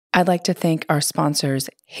I'd like to thank our sponsors,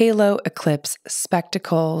 Halo Eclipse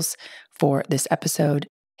Spectacles, for this episode.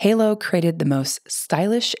 Halo created the most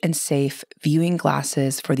stylish and safe viewing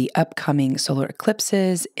glasses for the upcoming solar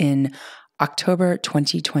eclipses in October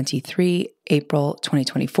 2023, April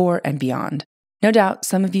 2024, and beyond. No doubt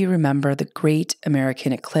some of you remember the Great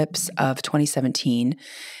American Eclipse of 2017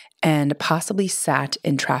 and possibly sat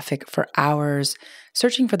in traffic for hours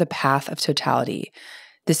searching for the path of totality.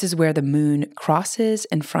 This is where the moon crosses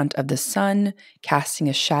in front of the sun, casting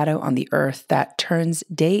a shadow on the earth that turns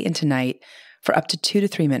day into night for up to 2 to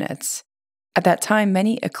 3 minutes. At that time,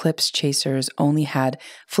 many eclipse chasers only had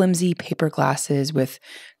flimsy paper glasses with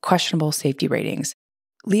questionable safety ratings.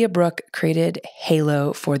 Leah Brooke created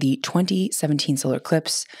Halo for the 2017 solar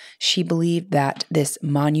eclipse. She believed that this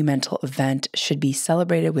monumental event should be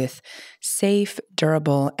celebrated with safe,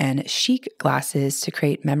 durable, and chic glasses to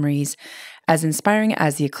create memories as inspiring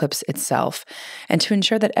as the eclipse itself. And to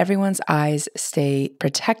ensure that everyone's eyes stay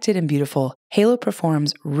protected and beautiful, Halo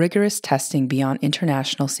performs rigorous testing beyond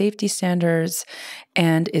international safety standards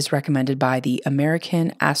and is recommended by the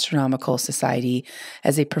American Astronomical Society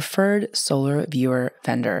as a preferred solar viewer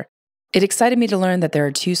vendor. It excited me to learn that there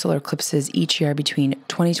are 2 solar eclipses each year between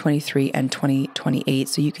 2023 and 2028,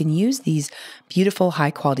 so you can use these beautiful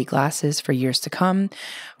high-quality glasses for years to come.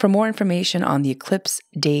 For more information on the eclipse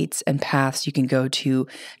dates and paths, you can go to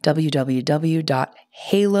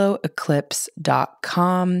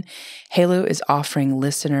www.haloeclipse.com. Halo is offering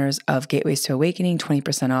listeners of Gateways to Awakening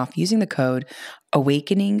 20% off using the code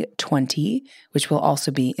AWAKENING20, which will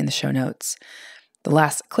also be in the show notes. The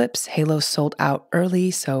last eclipse, Halo, sold out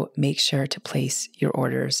early, so make sure to place your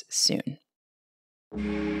orders soon.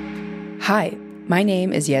 Hi, my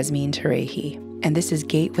name is Yasmin Tarehi, and this is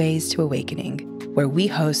Gateways to Awakening, where we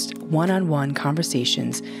host one-on-one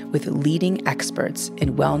conversations with leading experts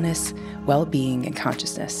in wellness, well-being, and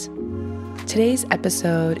consciousness. Today's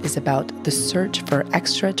episode is about the search for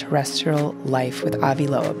extraterrestrial life with Avi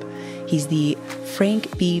Loeb. He's the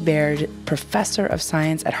Frank B. Baird Professor of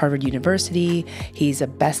Science at Harvard University. He's a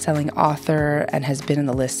best-selling author and has been on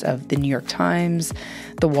the lists of the New York Times,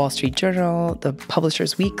 the Wall Street Journal, the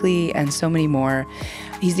Publishers Weekly, and so many more.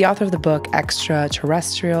 He's the author of the book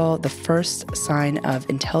Extraterrestrial, The First Sign of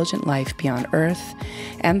Intelligent Life Beyond Earth,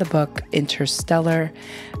 and the book Interstellar.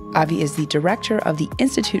 Avi is the director of the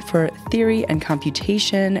Institute for Theory and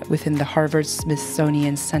Computation within the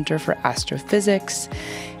Harvard-Smithsonian Center for Astrophysics.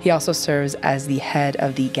 He also serves as the head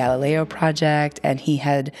of the Galileo project, and he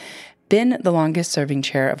had been the longest-serving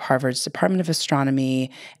chair of Harvard's Department of Astronomy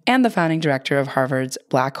and the founding director of Harvard's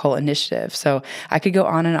Black Hole Initiative. So I could go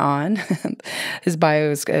on and on. His bio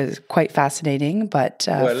is quite fascinating, but...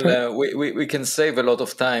 we can save a lot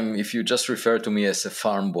of time if you just refer to me as a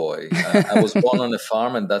farm boy. I was born on a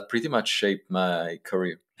farm, and that pretty much shaped my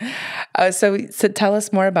career. So tell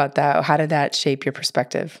us more about that. How did that shape your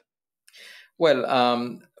perspective?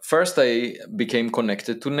 Well, first, I became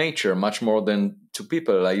connected to nature much more than to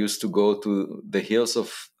people. I used to go to the hills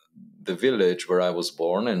of the village where I was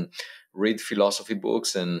born and read philosophy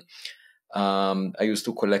books. And I used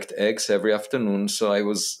to collect eggs every afternoon. So I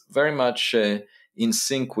was very much in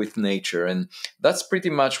sync with nature. And that's pretty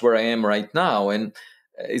much where I am right now. And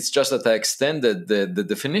it's just that I extended the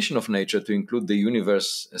definition of nature to include the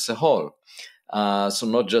universe as a whole. So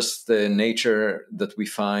not just the nature that we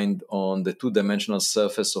find on the 2-dimensional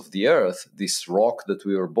surface of the Earth, this rock that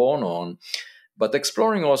we were born on, but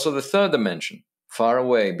exploring also the 3rd dimension, far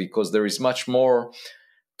away, because there is much more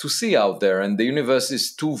to see out there, and the universe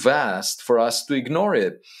is too vast for us to ignore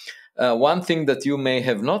it. One thing that you may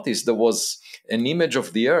have noticed, there was an image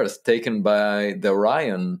of the Earth taken by the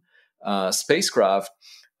Orion spacecraft,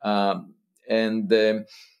 and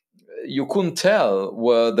you couldn't tell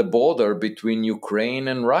where the border between Ukraine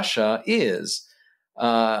and Russia is.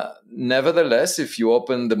 Nevertheless, if you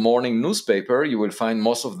open the morning newspaper, you will find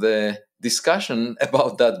most of the discussion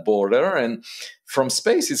about that border. And from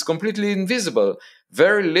space, it's completely invisible.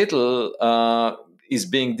 Very little is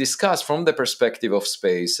being discussed from the perspective of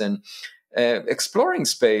space. And exploring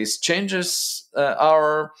space changes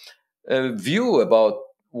our view about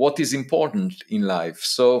what is important in life.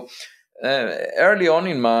 So early on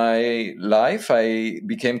in my life, I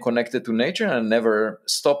became connected to nature and never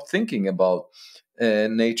stopped thinking about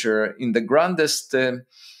nature in the grandest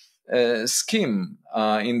scheme,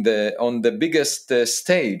 on the biggest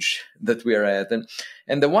stage that we are at.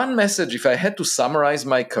 And the one message, if I had to summarize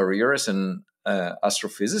my career as an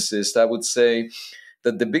astrophysicist, I would say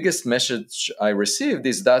that the biggest message I received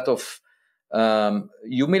is that of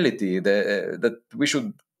humility, that we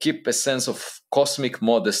should keep a sense of cosmic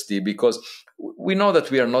modesty, because we know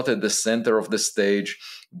that we are not at the center of the stage.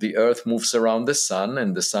 The Earth moves around the sun,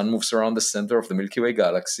 and the sun moves around the center of the Milky Way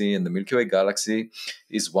galaxy, and the Milky Way galaxy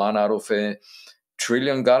is one out of a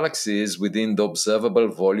trillion galaxies within the observable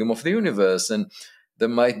volume of the universe, and there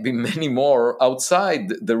might be many more outside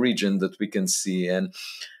the region that we can see. And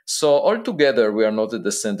so altogether, we are not at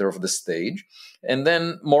the center of the stage. And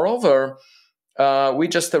then, moreover, we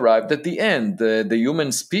just arrived at the end. The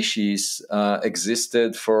human species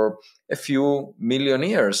existed for a few million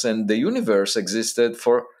years, and the universe existed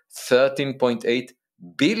for 13.8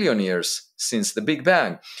 billion years since the Big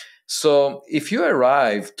Bang. So if you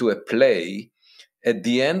arrive to a play, at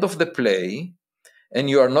the end of the play, and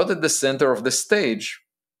you are not at the center of the stage,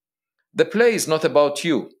 the play is not about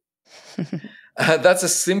you. That's a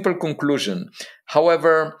simple conclusion.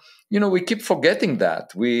 However, we keep forgetting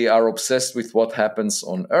that. We are obsessed with what happens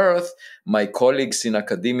on Earth. My colleagues in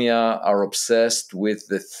academia are obsessed with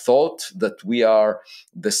the thought that we are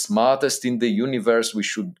the smartest in the universe. We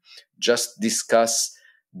should just discuss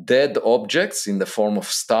dead objects in the form of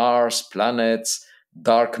stars, planets,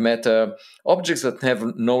 dark matter, objects that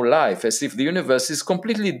have no life, as if the universe is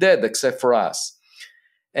completely dead except for us.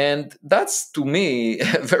 And that's, to me,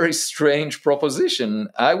 a very strange proposition.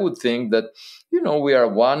 I would think that, we are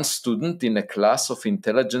one student in a class of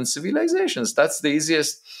intelligent civilizations. That's the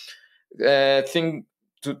easiest thing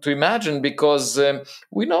to imagine, because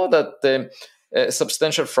we know that a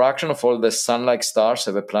substantial fraction of all the sun-like stars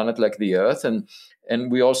have a planet like the Earth. And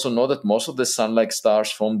we also know that most of the sun-like stars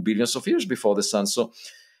formed billions of years before the sun.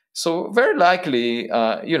 So very likely,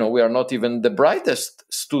 we are not even the brightest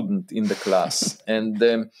student in the class.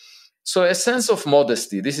 And so a sense of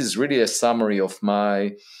modesty. This is really a summary of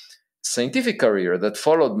my scientific career that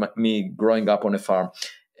followed me growing up on a farm.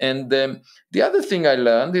 And the other thing I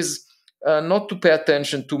learned is not to pay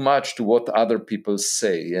attention too much to what other people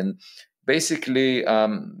say, and basically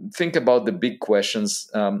think about the big questions,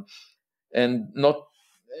 and not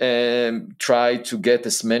try to get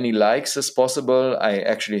as many likes as possible. I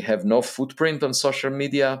actually have no footprint on social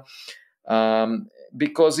media,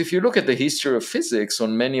 because if you look at the history of physics,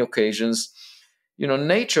 on many occasions,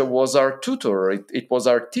 nature was our tutor. It was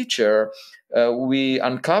our teacher. We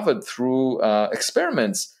uncovered through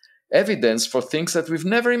experiments evidence for things that we've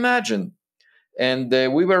never imagined. And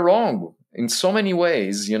we were wrong in so many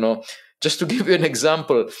ways. Just to give you an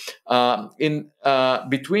example, in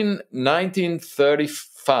between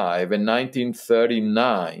 1935 and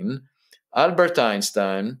 1939, Albert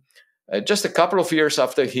Einstein, just a couple of years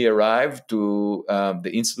after he arrived to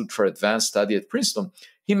the Institute for Advanced Study at Princeton,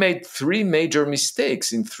 he made 3 major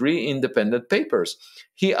mistakes in 3 independent papers.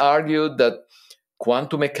 He argued that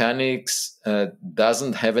quantum mechanics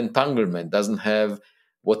doesn't have entanglement, doesn't have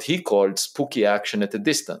what he called spooky action at a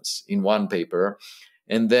distance, in one paper.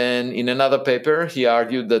 And then in another paper, he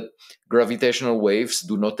argued that gravitational waves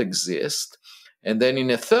do not exist. And then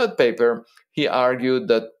in a third paper, he argued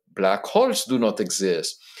that black holes do not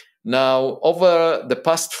exist. Now, over the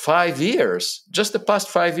past 5 years, just the past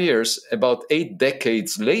 5 years, about 8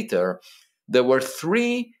 decades later, there were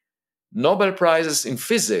 3 Nobel Prizes in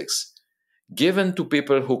physics given to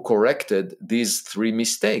people who corrected these 3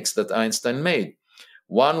 mistakes that Einstein made.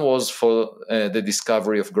 One was for the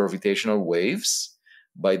discovery of gravitational waves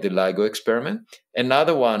by the LIGO experiment.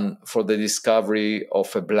 Another one for the discovery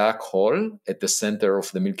of a black hole at the center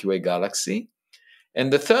of the Milky Way galaxy.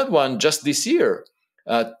 And the third one, just this year,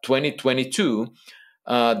 2022,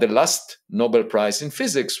 the last Nobel Prize in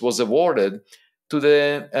physics was awarded to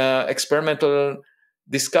the experimental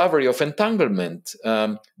discovery of entanglement,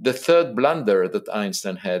 the third blunder that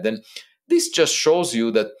Einstein had. And this just shows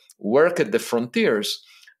you that work at the frontiers,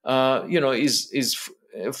 is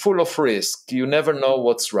full of risk. You never know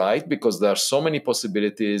what's right, because there are so many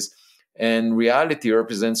possibilities, and reality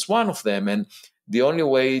represents one of them. And the only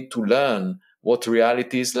way to learn what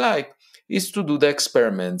reality is like is to do the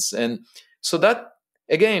experiments. And so that,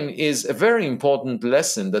 again, is a very important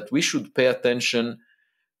lesson, that we should pay attention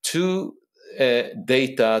to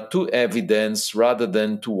data, to evidence, rather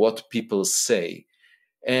than to what people say.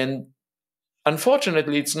 And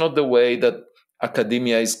unfortunately, it's not the way that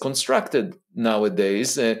academia is constructed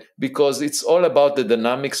nowadays, because it's all about the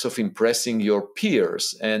dynamics of impressing your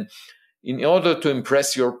peers. And in order to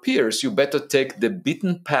impress your peers, you better take the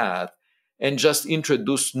beaten path and just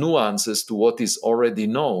introduce nuances to what is already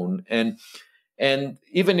known. And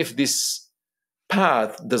even if this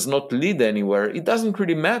path does not lead anywhere, it doesn't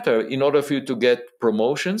really matter. In order for you to get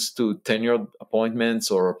promotions to tenured appointments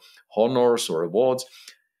or honors or awards,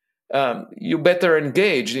 you better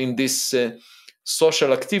engage in this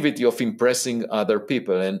social activity of impressing other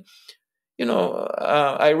people. And,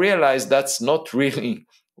 I realized that's not really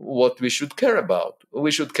what we should care about. We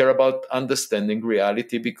should care about understanding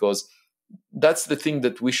reality, because that's the thing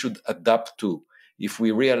that we should adapt to. If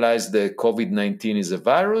we realize the COVID-19 is a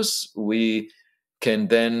virus, we can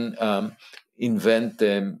then invent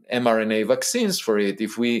mRNA vaccines for it.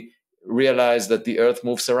 If we realize that the Earth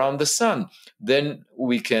moves around the sun, then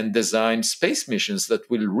we can design space missions that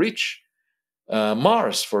will reach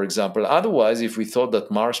Mars, for example. Otherwise, if we thought that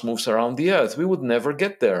Mars moves around the Earth, we would never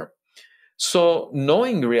get there. So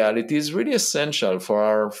knowing reality is really essential for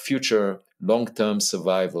our future long-term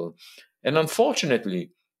survival. And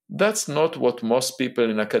unfortunately, that's not what most people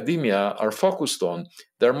in academia are focused on.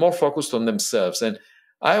 They're more focused on themselves. And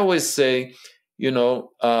I always say,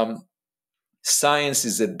 science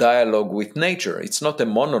is a dialogue with nature. It's not a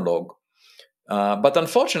monologue. But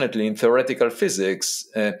unfortunately, in theoretical physics,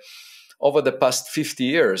 over the past 50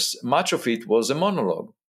 years, much of it was a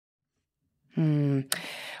monologue.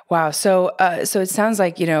 Wow. So it sounds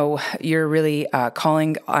like, you're really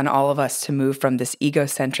calling on all of us to move from this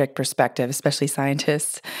egocentric perspective, especially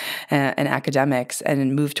scientists and academics,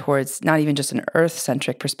 and move towards not even just an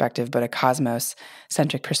Earth-centric perspective, but a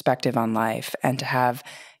cosmos-centric perspective on life, and to have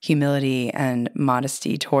humility and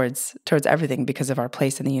modesty towards everything because of our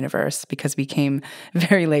place in the universe, because we came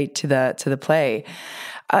very late to the play.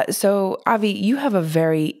 So Avi, you have a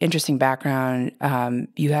very interesting background.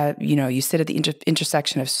 You sit at the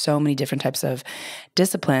intersection of so many different types of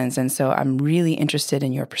disciplines. And so I'm really interested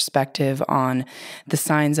in your perspective on the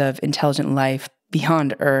signs of intelligent life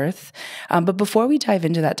beyond Earth. But before we dive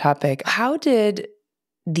into that topic, how did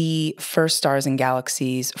the first stars and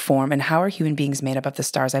galaxies form, and how are human beings made up of the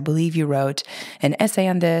stars? I believe you wrote an essay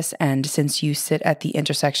on this, and since you sit at the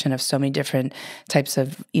intersection of so many different types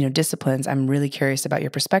of disciplines, I'm really curious about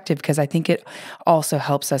your perspective, because I think it also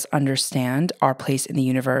helps us understand our place in the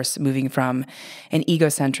universe, moving from an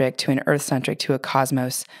egocentric to an Earth-centric to a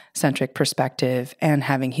cosmos-centric perspective, and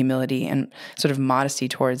having humility and sort of modesty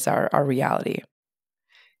towards our reality.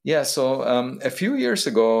 Yeah, so a few years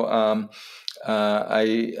ago,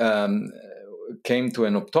 I came to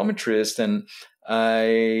an optometrist, and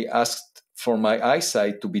I asked for my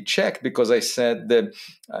eyesight to be checked, because I said that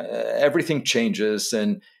everything changes,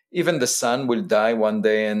 and even the sun will die one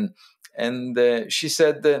day. And she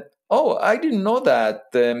said, "Oh, I didn't know that."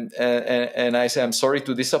 And I said, "I'm sorry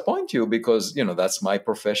to disappoint you, because that's my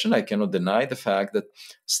profession. I cannot deny the fact that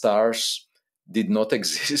stars did not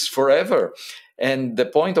exist forever." And the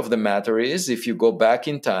point of the matter is, if you go back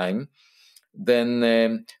in time,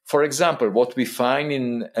 then, for example, what we find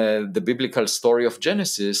in the biblical story of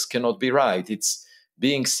Genesis cannot be right. It's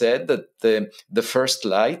being said that the first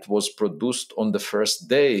light was produced on the first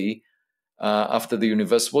day after the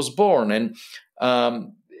universe was born. And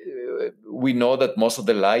we know that most of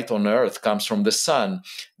the light on Earth comes from the sun.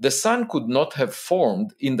 The sun could not have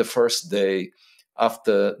formed in the first day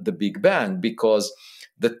after the Big Bang, because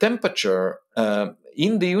the temperature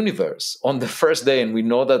in the universe on the first day, and we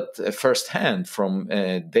know that firsthand from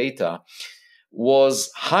data,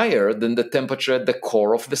 was higher than the temperature at the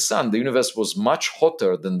core of the sun. The universe was much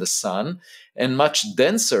hotter than the sun and much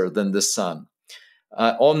denser than the sun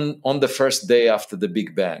on the first day after the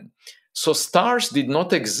Big Bang. So stars did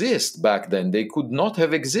not exist back then. They could not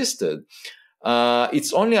have existed.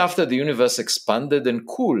 It's only after the universe expanded and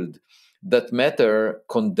cooled that matter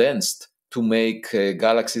condensed to make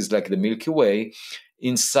galaxies like the Milky Way,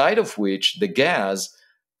 inside of which the gas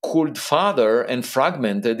cooled further and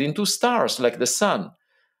fragmented into stars like the sun.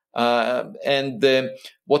 And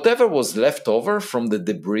whatever was left over from the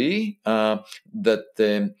debris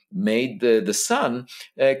that made the sun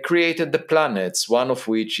created the planets, one of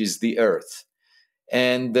which is the Earth.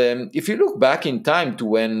 And if you look back in time to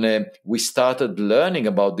when we started learning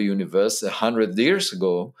about the universe 100 years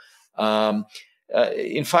ago,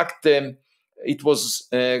 in fact, it was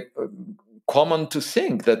common to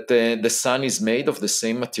think that the sun is made of the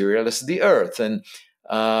same material as the Earth. And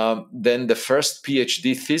then the first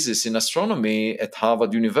PhD thesis in astronomy at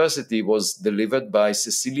Harvard University was delivered by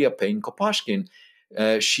Cecilia Payne-Kopashkin.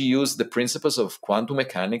 She used the principles of quantum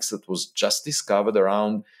mechanics that was just discovered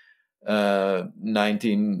around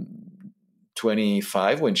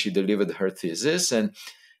 1925 when she delivered her thesis. And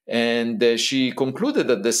she concluded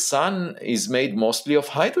that the sun is made mostly of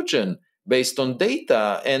hydrogen based on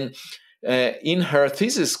data. And in her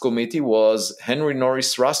thesis committee was Henry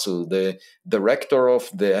Norris Russell, the director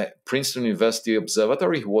of the Princeton University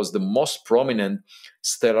Observatory, who was the most prominent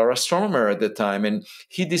stellar astronomer at the time. And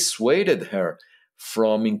he dissuaded her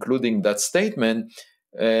from including that statement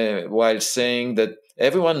while saying that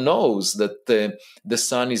everyone knows that the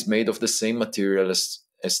sun is made of the same material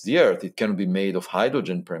as the Earth. It can be made of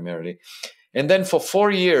hydrogen primarily. And then for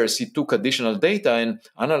 4 years, he took additional data and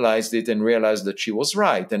analyzed it and realized that she was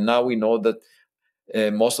right. And now we know that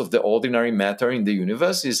most of the ordinary matter in the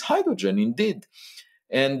universe is hydrogen, indeed.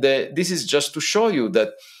 And this is just to show you that,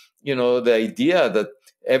 the idea that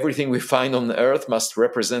everything we find on Earth must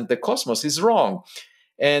represent the cosmos is wrong.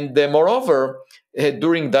 And moreover,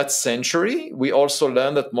 during that century, we also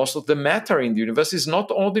learned that most of the matter in the universe is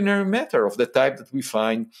not ordinary matter of the type that we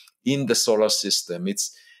find in the solar system.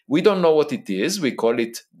 We don't know what it is. We call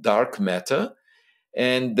it dark matter.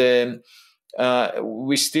 And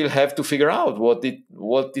we still have to figure out what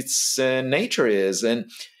its nature is.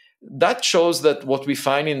 And that shows that what we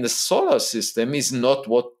find in the solar system is not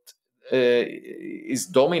what is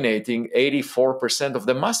dominating 84% of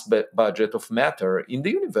the mass budget of matter in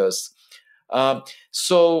the universe.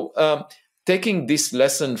 So taking this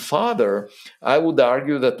lesson further, I would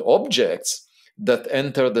argue that objects that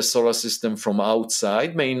enter the solar system from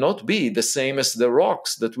outside may not be the same as the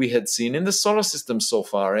rocks that we had seen in the solar system so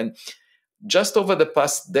far. And just over the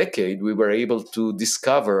past decade, we were able to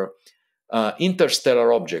discover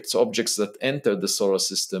interstellar objects that enter the solar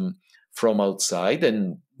system from outside.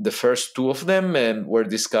 And the first two of them were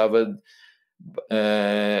discovered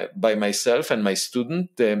by myself and my student.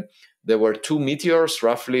 There were two meteors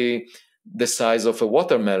roughly the size of a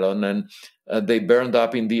watermelon, and they burned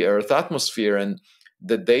up in the Earth's atmosphere. And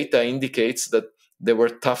the data indicates that they were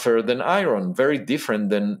tougher than iron, very different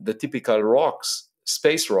than the typical rocks,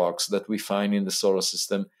 space rocks that we find in the solar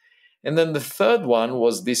system. And then the third one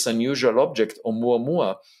was this unusual object,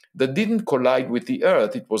 Oumuamua, that didn't collide with the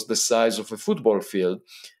Earth. It was the size of a football field,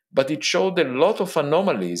 but it showed a lot of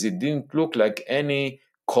anomalies. It didn't look like any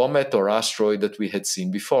comet or asteroid that we had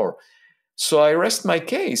seen before. So I rest my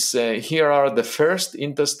case. Here are the first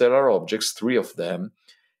interstellar objects, 3 of them,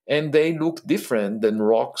 and they look different than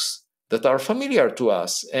rocks that are familiar to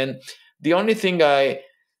us. And the only thing I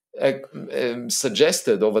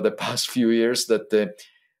suggested over the past few years that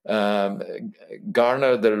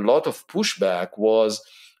garnered a lot of pushback was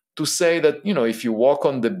to say that, if you walk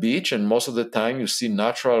on the beach and most of the time you see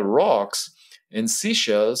natural rocks and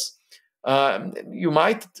seashells, you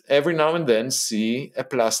might every now and then see a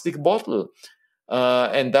plastic bottle.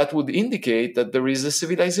 And that would indicate that there is a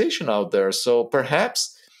civilization out there. So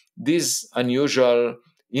perhaps these unusual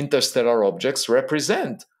interstellar objects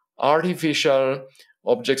represent artificial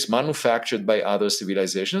objects manufactured by other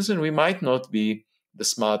civilizations, and we might not be the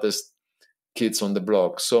smartest kids on the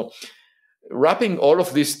block. So wrapping all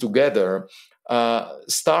of this together,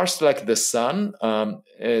 stars like the sun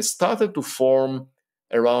started to form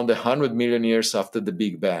around 100 million years after the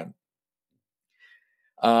Big Bang.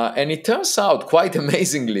 And it turns out, quite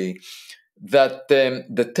amazingly, that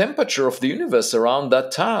the temperature of the universe around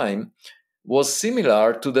that time was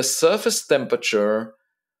similar to the surface temperature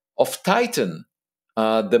of Titan,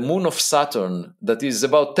 the moon of Saturn, that is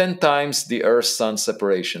about 10 times the Earth-Sun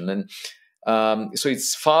separation. And so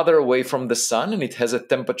it's farther away from the sun, and it has a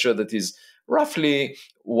temperature that is roughly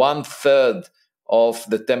 1/3 of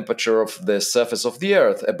the temperature of the surface of the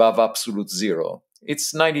Earth, above absolute zero.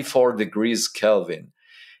 It's 94 degrees Kelvin.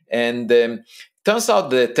 And turns out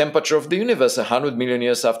the temperature of the universe 100 million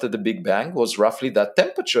years after the Big Bang was roughly that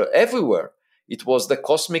temperature everywhere. It was the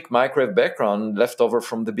cosmic microwave background left over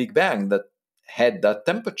from the Big Bang that had that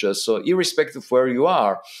temperature. So irrespective of where you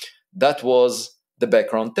are, that was the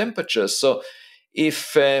background temperature. So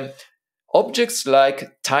if objects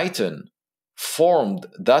like Titan formed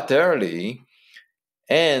that early,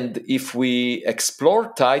 and if we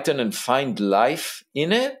explore Titan and find life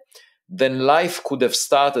in it, then life could have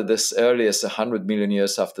started as early as 100 million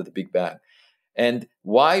years after the Big Bang. And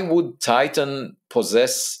why would Titan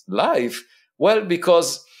possess life? Well,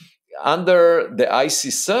 because under the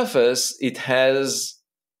icy surface, it has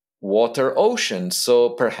water ocean. So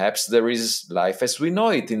perhaps there is life as we know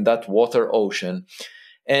it in that water ocean.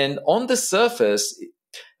 And on the surface,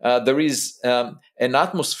 there is an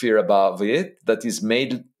atmosphere above it that is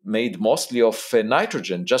made mostly of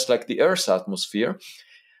nitrogen, just like the Earth's atmosphere.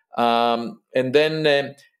 And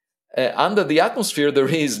then under the atmosphere, there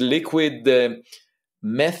is liquid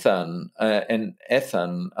methane and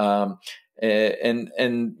ethane.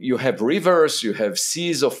 And you have rivers, you have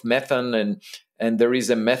seas of methane, and there is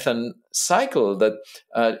a methane cycle that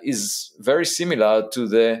is very similar to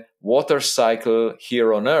the water cycle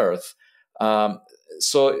here on Earth.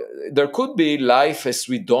 So there could be life as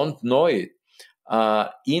we don't know it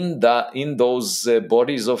in those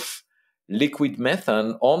bodies of liquid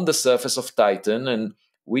methane on the surface of Titan, and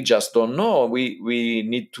We just don't know. We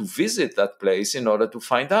need to visit that place in order to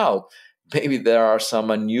find out. Maybe there are some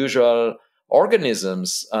unusual organisms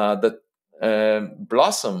that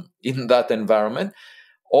blossom in that environment,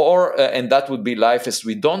 or and that would be life as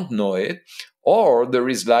we don't know it, or there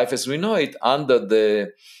is life as we know it under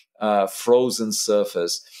the frozen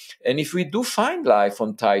surface. And if we do find life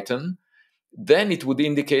on Titan, then it would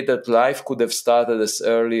indicate that life could have started as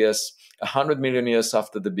early as 100 million years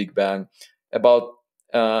after the Big Bang, about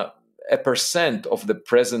 1% of the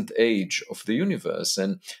present age of the universe.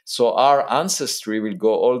 And so our ancestry will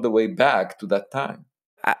go all the way back to that time.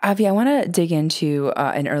 Avi, I want to dig into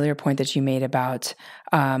an earlier point that you made about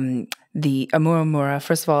the Oumuamua.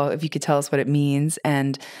 First of all, if you could tell us what it means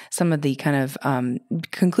and some of the kind of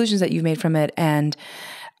conclusions that you've made from it. And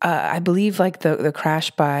I believe like the crash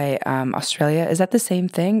by Australia, is that the same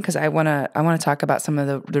thing? Because I want to talk about some of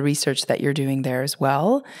the research that you're doing there as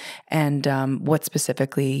well, and what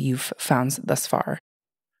specifically you've found thus far.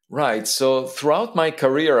 Right. So throughout my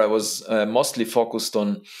career, I was mostly focused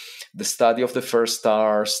on the study of the first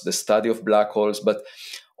stars, the study of black holes. But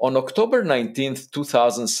on October 19th,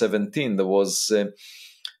 2017, there was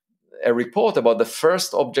a report about the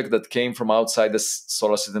first object that came from outside the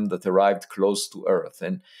solar system that arrived close to Earth.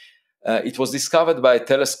 And it was discovered by a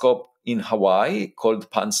telescope in Hawaii called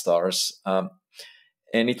Pan-STARRS.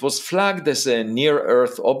 And it was flagged as a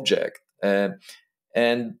near-Earth object.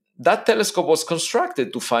 And that telescope was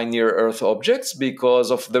constructed to find near-Earth objects because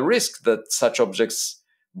of the risk that such objects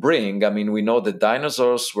bring. I mean, we know that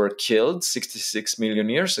dinosaurs were killed 66 million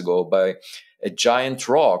years ago by a giant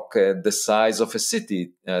rock the size of a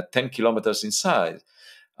city, 10 kilometers in size,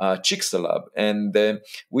 Chicxulub. And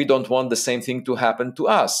we don't want the same thing to happen to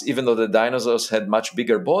us. Even though the dinosaurs had much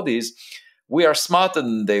bigger bodies, we are smarter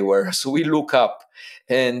than they were, so we look up.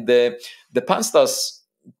 And the Pan-STARRS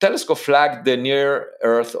telescope flagged the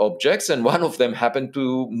near-Earth objects, and one of them happened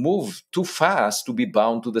to move too fast to be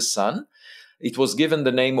bound to the sun. It was given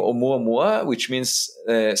the name Oumuamua, which means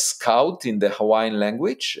scout in the Hawaiian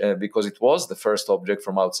language, because it was the first object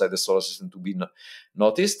from outside the solar system to be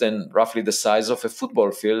noticed, and roughly the size of a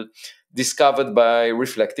football field, discovered by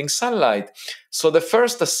reflecting sunlight. So the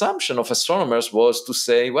first assumption of astronomers was to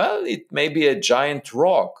say, well, it may be a giant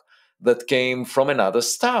rock that came from another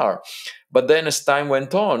star. But then as time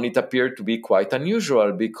went on, it appeared to be quite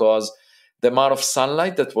unusual because the amount of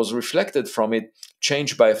sunlight that was reflected from it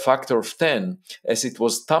changed by a factor of 10 as it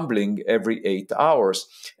was tumbling every 8 hours.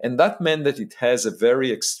 And that meant that it has a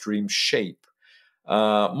very extreme shape,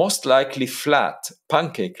 most likely flat,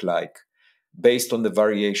 pancake-like, based on the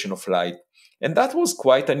variation of light. And that was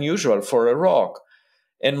quite unusual for a rock.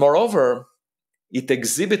 And moreover, it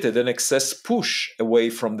exhibited an excess push away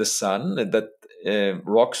from the sun that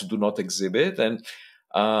rocks do not exhibit. And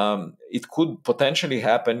it could potentially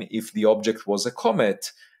happen if the object was a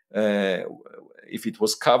comet, if it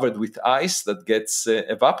was covered with ice that gets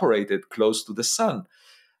evaporated close to the sun.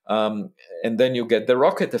 And then you get the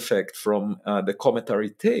rocket effect from the cometary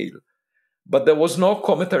tail. But there was no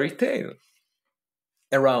cometary tail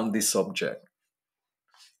around this object.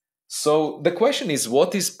 So the question is,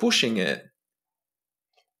 what is pushing it?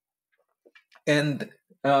 And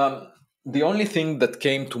the only thing that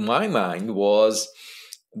came to my mind was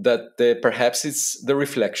that perhaps it's the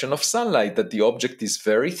reflection of sunlight, that the object is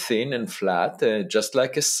very thin and flat, just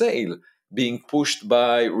like a sail being pushed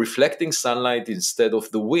by reflecting sunlight instead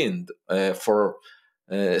of the wind for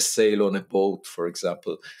a sail on a boat, for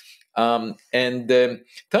example. And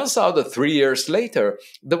turns out that 3 years later,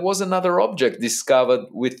 there was another object discovered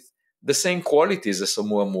with the same qualities as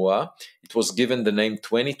Oumuamua. It was given the name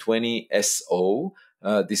 2020 SO,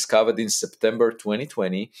 discovered in September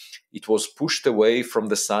 2020. It was pushed away from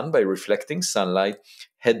the sun by reflecting sunlight,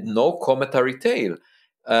 had no cometary tail.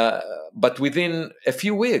 But within a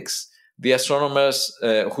few weeks, the astronomers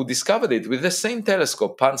who discovered it with the same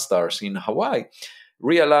telescope, Pan-STARRS in Hawaii,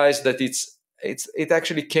 realized that it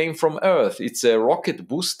actually came from Earth. It's a rocket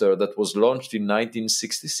booster that was launched in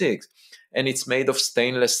 1966, and it's made of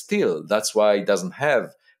stainless steel. That's why it doesn't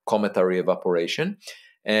have cometary evaporation,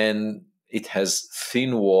 and it has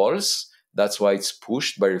thin walls. That's why it's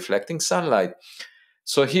pushed by reflecting sunlight.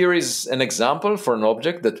 So here is an example for an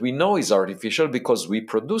object that we know is artificial because we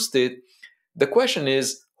produced it. The question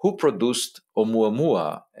is, who produced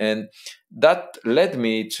Oumuamua? And that led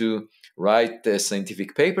me to write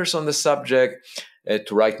scientific papers on the subject,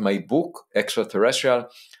 to write my book, Extraterrestrial.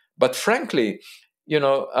 But frankly,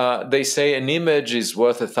 they say an image is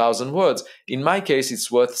worth 1,000 words. In my case,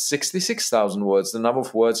 it's worth 66,000 words, the number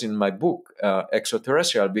of words in my book,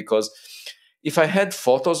 Extraterrestrial, because if I had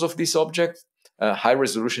photos of this object,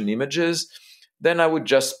 high-resolution images, then I would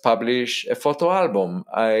just publish a photo album.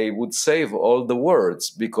 I would save all the words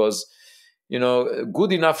because,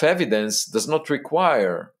 good enough evidence does not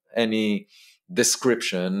require any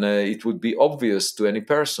description. It would be obvious to any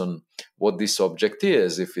person what this object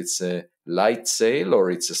is, if it's a light sail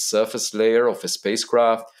or it's a surface layer of a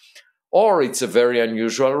spacecraft or it's a very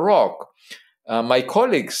unusual rock. My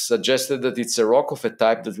colleagues suggested that it's a rock of a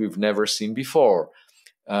type that we've never seen before,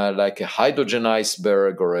 like a hydrogen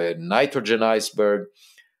iceberg or a nitrogen iceberg.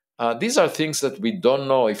 These are things that we don't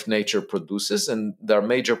know if nature produces, and there are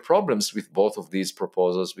major problems with both of these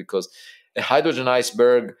proposals because a hydrogen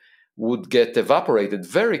iceberg would get evaporated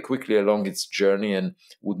very quickly along its journey and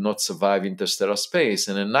would not survive interstellar space.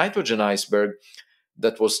 And a nitrogen iceberg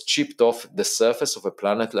that was chipped off the surface of a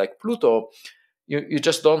planet like Pluto, you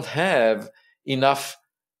just don't have enough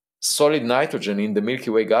solid nitrogen in the Milky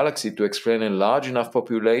Way galaxy to explain a large enough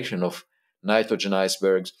population of nitrogen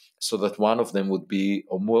icebergs so that one of them would be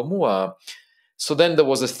Oumuamua. So then there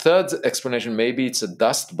was a third explanation. Maybe it's a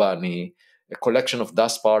dust bunny, a collection of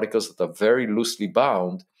dust particles that are very loosely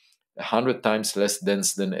bound, 100 times less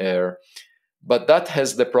dense than air. But that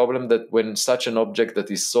has the problem that when such an object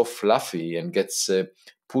that is so fluffy and gets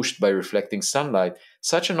pushed by reflecting sunlight,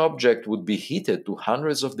 such an object would be heated to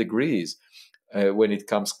hundreds of degrees when it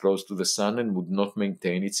comes close to the sun and would not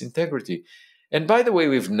maintain its integrity. And by the way,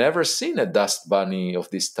 we've never seen a dust bunny of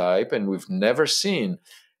this type, and we've never seen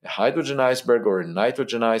a hydrogen iceberg or a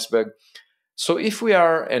nitrogen iceberg. So if we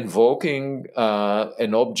are invoking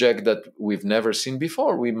an object that we've never seen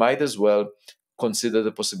before, we might as well consider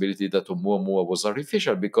the possibility that Oumuamua was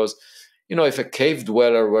artificial, because, if a cave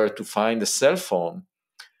dweller were to find a cell phone,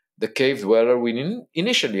 the cave dweller will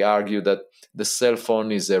initially argue that the cell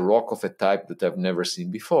phone is a rock of a type that I've never seen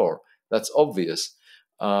before. That's obvious.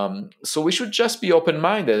 So we should just be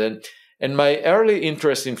open-minded. And my early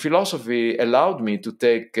interest in philosophy allowed me to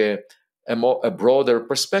take a broader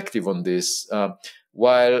perspective on this.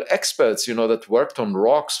 While experts, that worked on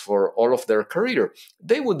rocks for all of their career,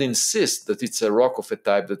 they would insist that it's a rock of a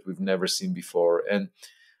type that we've never seen before. And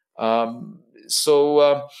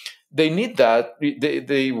so they need that.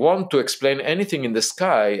 They want to explain anything in the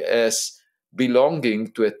sky as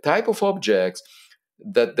belonging to a type of objects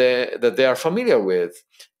that they are familiar with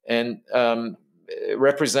and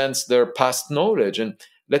represents their past knowledge. And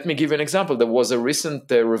let me give you an example. There was a recent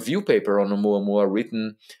review paper on Oumuamua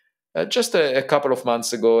written just a couple of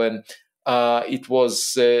months ago, and it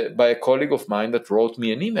was by a colleague of mine that wrote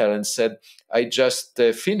me an email and said, I just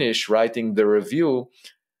finished writing the review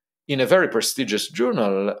in a very prestigious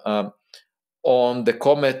journal on the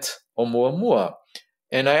comet Oumuamua.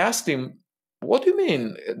 And I asked him, what do you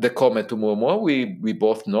mean, the comet Oumuamua? We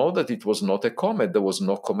both know that it was not a comet. There was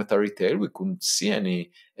no cometary tail. We couldn't see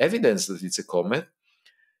any evidence that it's a comet.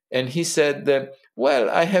 And he said, well,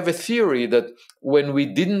 I have a theory that when we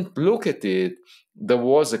didn't look at it, there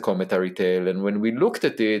was a cometary tail. And when we looked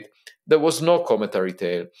at it, there was no cometary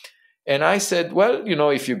tail. And I said, well,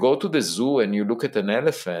 if you go to the zoo and you look at an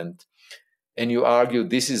elephant and you argue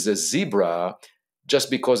this is a zebra,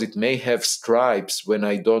 just because it may have stripes when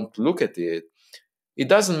I don't look at it, it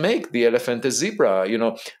doesn't make the elephant a zebra.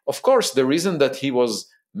 Of course, the reason that he was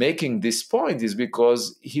making this point is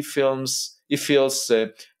because he feels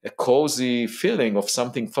a cozy feeling of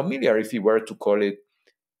something familiar if he were to call it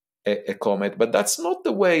a comet. But that's not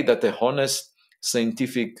the way that a honest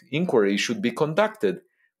scientific inquiry should be conducted.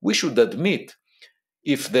 We should admit,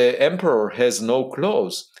 if the emperor has no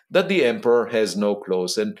clothes, that the emperor has no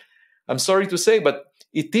clothes. And I'm sorry to say, but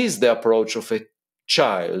it is the approach of a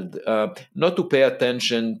child, not to pay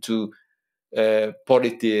attention to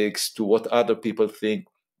politics, to what other people think,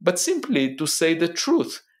 but simply to say the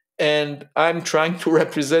truth. And I'm trying to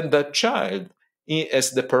represent that child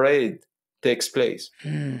as the parade takes place.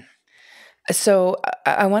 So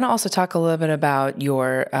I want to also talk a little bit about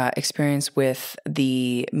your experience with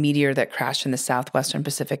the meteor that crashed in the southwestern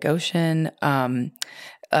Pacific Ocean. The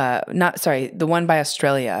one by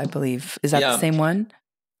Australia, I believe. Is that the same one?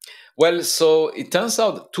 Well, so it turns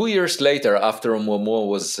out 2 years later, after Oumuamua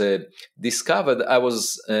was discovered, I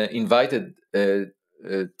was invited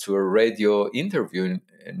to a radio interview in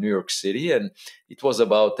New York City, and it was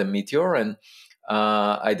about a meteor, and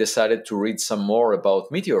I decided to read some more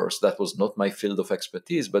about meteors. That was not my field of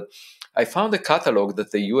expertise, but I found a catalog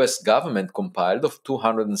that the US government compiled of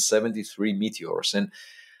 273 meteors, and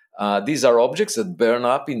these are objects that burn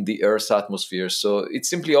up in the Earth's atmosphere. So it's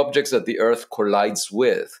simply objects that the Earth collides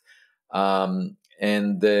with.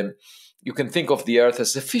 You can think of the Earth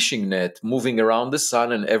as a fishing net moving around the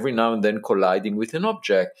sun and every now and then colliding with an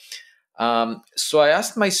object. So I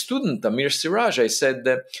asked my student, Amir Siraj, I said,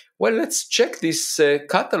 well, let's check this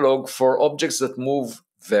catalog for objects that move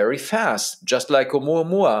very fast, just like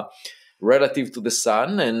Oumuamua, relative to the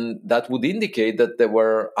sun, and that would indicate that they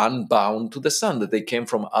were unbound to the sun, that they came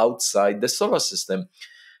from outside the solar system.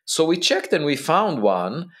 So we checked and we found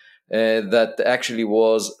one that actually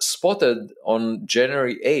was spotted on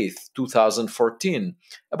January 8th, 2014,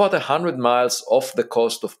 about 100 miles off the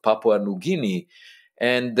coast of Papua New Guinea.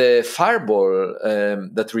 And the fireball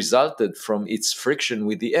that resulted from its friction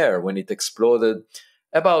with the air when it exploded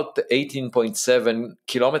about 18.7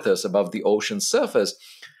 kilometers above the ocean surface,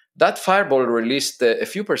 that fireball released a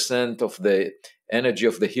few percent of the energy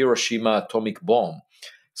of the Hiroshima atomic bomb.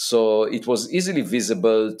 So it was easily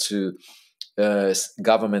visible to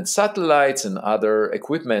government satellites and other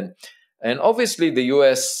equipment. And obviously, the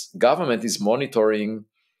US government is monitoring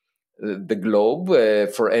the globe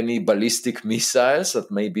for any ballistic missiles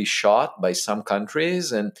that may be shot by some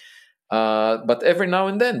countries. And but every now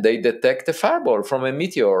and then they detect a fireball from a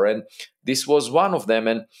meteor, and this was one of them.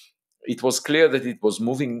 And it was clear that it was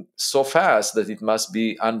moving so fast that it must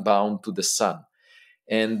be unbound to the sun.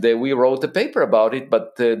 And we wrote a paper about it,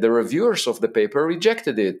 but the reviewers of the paper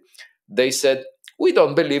rejected it. They said, we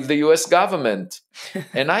don't believe the US government.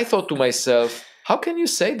 And I thought to myself, how can you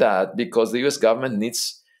say that? Because the US government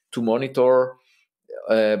needs to monitor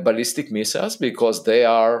ballistic missiles because they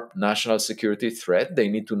are national security threat. They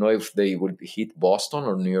need to know if they will hit Boston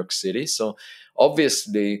or New York City. So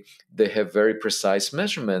obviously they have very precise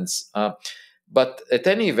measurements. But at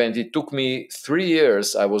any event, it took me 3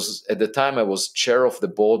 years. At the time, I was chair of the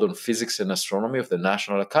board on physics and astronomy of the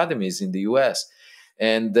national academies in the US.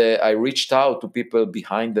 And I reached out to people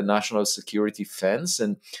behind the national security fence.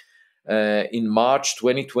 And in March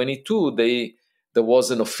 2022, there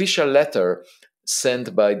was an official letter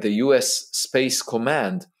sent by the US Space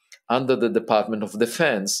Command under the Department of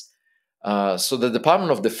Defense. So the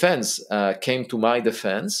Department of Defense came to my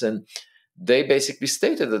defense, and they basically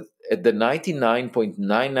stated that at the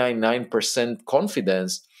 99.999%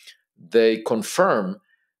 confidence, they confirm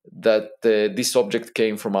that this object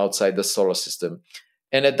came from outside the solar system.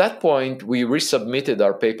 And at that point, we resubmitted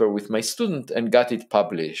our paper with my student and got it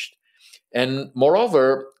published. And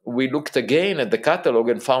moreover, we looked again at the catalog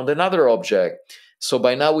and found another object. So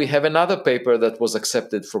by now we have another paper that was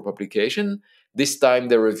accepted for publication. This time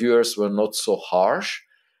the reviewers were not so harsh.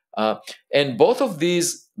 And both of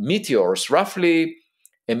these meteors, roughly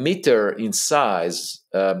a meter in size,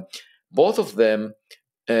 both of them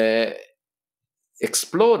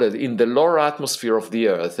exploded in the lower atmosphere of the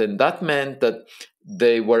Earth. And that meant that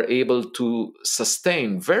they were able to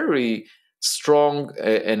sustain very strong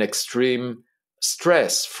and extreme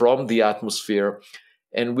stress from the atmosphere.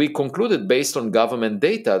 And we concluded, based on government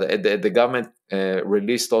data, the government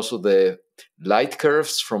released also the light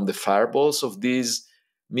curves from the fireballs of these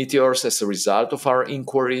meteors as a result of our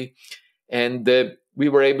inquiry. And we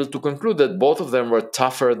were able to conclude that both of them were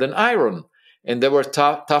tougher than iron. And they were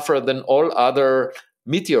tougher than all other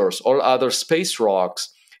meteors, all other space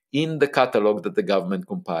rocks in the catalog that the government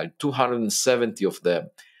compiled, 270 of them.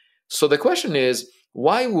 So the question is,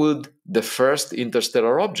 why would the first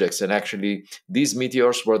interstellar objects, and actually these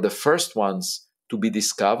meteors were the first ones to be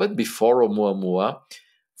discovered before Oumuamua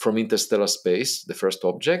from interstellar space, the first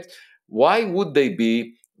object, why would they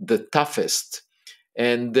be the toughest?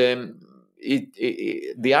 And the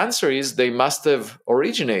answer is they must have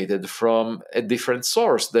originated from a different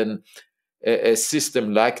source than a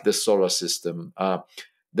system like the solar system.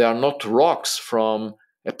 They are not rocks from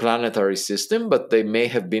a planetary system, but they may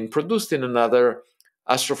have been produced in another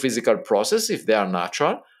astrophysical process if they are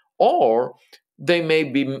natural, or they may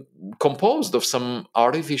be composed of some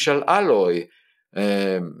artificial alloy,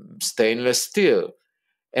 stainless steel.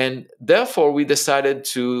 And therefore, we decided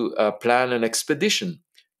to plan an expedition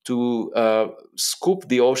to scoop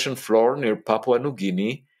the ocean floor near Papua New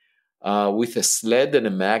Guinea with a sled and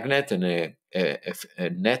a magnet and a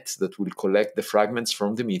net that will collect the fragments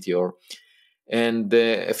from the meteor. And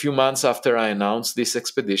a few months after I announced this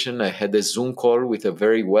expedition, I had a Zoom call with a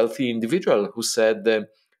very wealthy individual who said,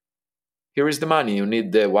 here is the money. You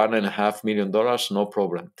need the $1.5 million, no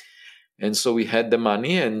problem. And so we had the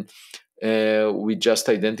money, and we just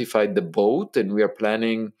identified the boat, and we are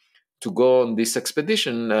planning to go on this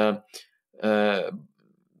expedition by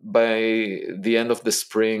the end of the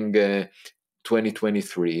spring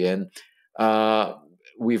 2023. And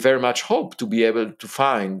we very much hope to be able to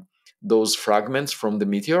find those fragments from the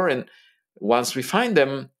meteor. And once we find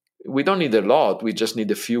them, we don't need a lot. We just need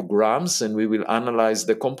a few grams, and we will analyze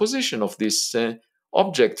the composition of this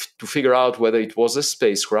object to figure out whether it was a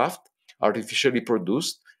spacecraft artificially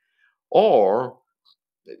produced, or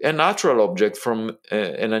a natural object from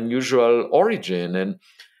an unusual origin. And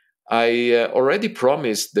I already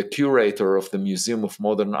promised the curator of the Museum of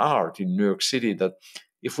Modern Art in New York City that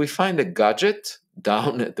if we find a gadget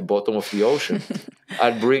down at the bottom of the ocean,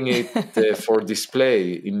 I'll bring it for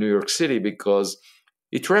display in New York City, because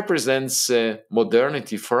it represents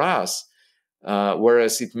modernity for us,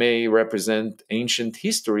 whereas it may represent ancient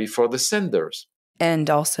history for the senders. And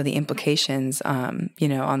also the implications, on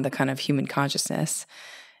the kind of human consciousness,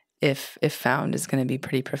 if found, is going to be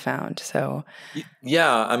pretty profound. So,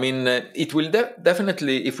 yeah, I mean, it will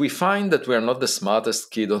definitely, if we find that we are not the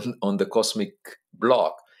smartest kid on the cosmic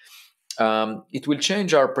block, it will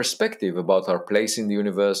change our perspective about our place in the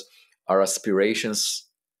universe, our aspirations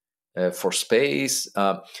for space.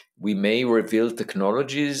 We may reveal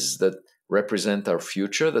technologies that represent our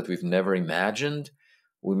future that we've never imagined.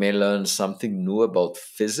 We may learn something new about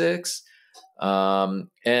physics. And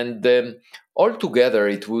altogether,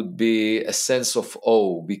 it would be a sense of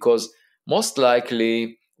awe, because most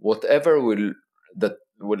likely, whatever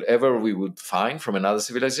we would find from another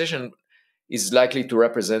civilization is likely to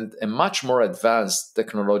represent a much more advanced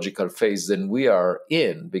technological phase than we are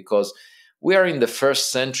in, because we are in the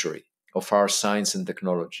first century of our science and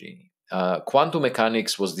technology. Quantum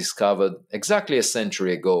mechanics was discovered exactly a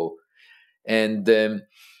century ago, and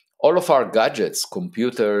all of our gadgets,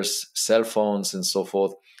 computers, cell phones, and so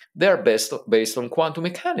forth, they are based on quantum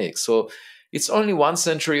mechanics. So it's only 1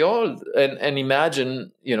 century old, and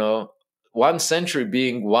imagine, 1 century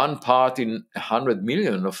being one part in 100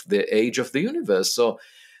 million of the age of the universe. So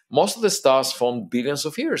most of the stars formed billions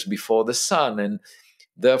of years before the sun, and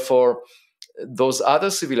therefore those other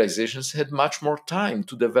civilizations had much more time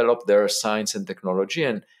to develop their science and technology,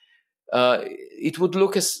 and it would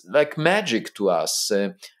look like magic to us.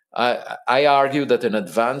 I argue that an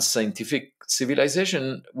advanced scientific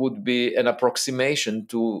civilization would be an approximation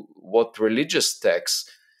to what religious texts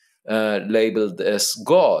labeled as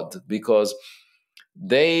God, because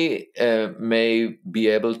they may be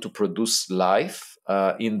able to produce life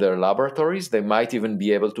in their laboratories. They might even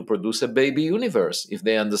be able to produce a baby universe if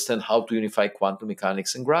they understand how to unify quantum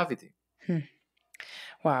mechanics and gravity.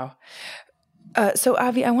 wow. So,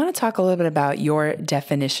 Avi, I want to talk a little bit about your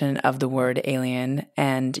definition of the word alien.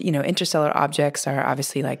 And, interstellar objects are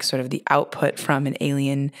obviously like sort of the output from an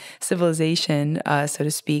alien civilization, so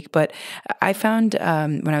to speak. But I found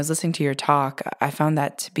when I was listening to your talk, I found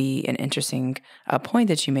that to be an interesting point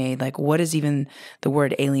that you made. Like, what does even the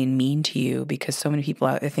word alien mean to you? Because so many people,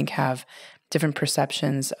 I think, have different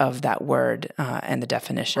perceptions of that word and the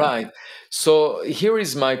definition. Right. So here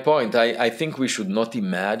is my point. I think we should not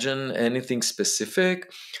imagine anything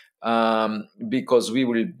specific, because we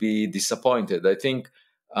will be disappointed. I think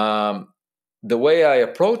the way I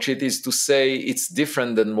approach it is to say it's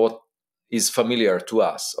different than what is familiar to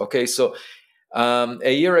us. Okay, so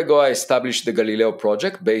a year ago, I established the Galileo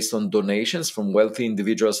project based on donations from wealthy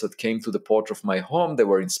individuals that came to the porch of my home. They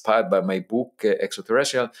were inspired by my book,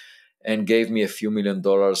 Extraterrestrial, and gave me a few $1 million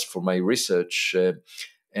for my research.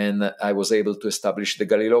 And I was able to establish the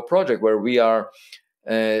Galileo project, where we are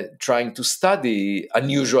trying to study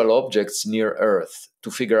unusual objects near Earth to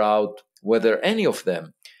figure out whether any of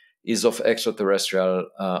them is of extraterrestrial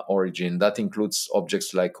origin. That includes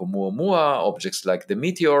objects like Oumuamua, objects like the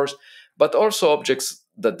meteors, but also objects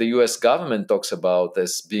that the US government talks about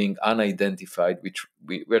as being unidentified, which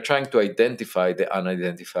we're trying to identify the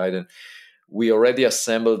unidentified. And we already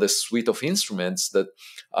assembled a suite of instruments that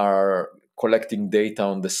are collecting data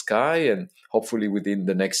on the sky, and hopefully within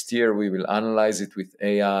the next year we will analyze it with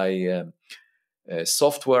AI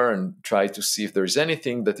software and try to see if there's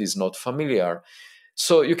anything that is not familiar.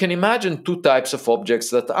 So you can imagine two types of objects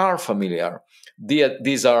that are familiar.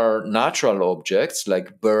 These are natural objects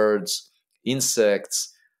like birds,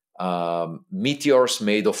 insects, meteors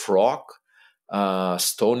made of rock,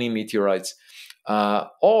 stony meteorites,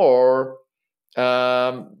 or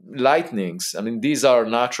lightnings. I mean, these are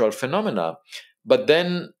natural phenomena. But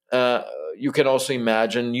then you can also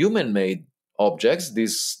imagine human-made objects.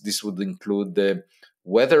 This would include the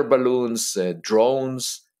weather balloons,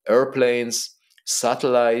 drones, airplanes,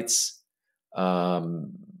 satellites,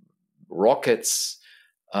 rockets.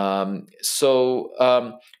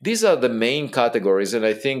 So these are the main categories, and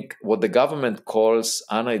I think what the government calls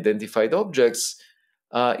unidentified objects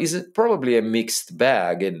is probably a mixed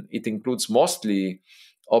bag, and it includes mostly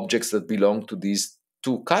objects that belong to these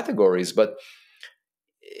two categories. But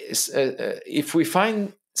if we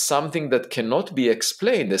find something that cannot be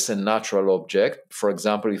explained as a natural object, for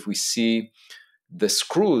example, if we see the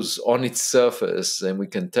screws on its surface and we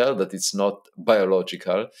can tell that it's not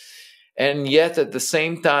biological, And yet at the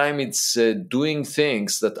same time, it's doing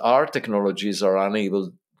things that our technologies are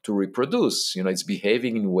unable to reproduce. It's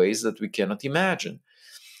behaving in ways that we cannot imagine.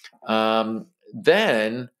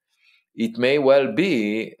 Then it may well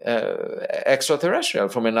be extraterrestrial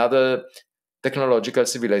from another technological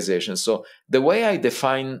civilization. So the way I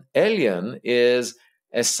define alien is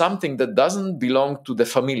as something that doesn't belong to the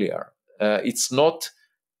familiar. It's not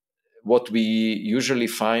what we usually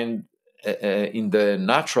find in the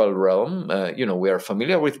natural realm. We are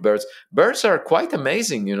familiar with birds. Birds are quite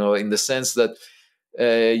amazing, in the sense that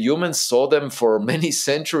humans saw them for many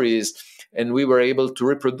centuries, and we were able to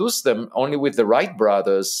reproduce them only with the Wright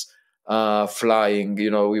brothers flying.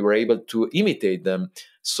 We were able to imitate them.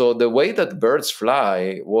 So the way that birds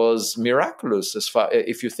fly was miraculous. As far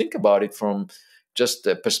if you think about it from just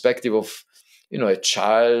the perspective of a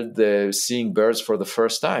child seeing birds for the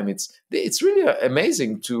first time, it's really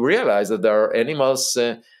amazing to realize that there are animals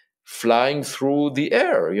flying through the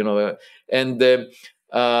air. And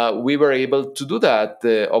we were able to do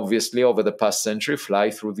that, obviously, over the past century,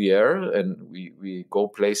 fly through the air, and we go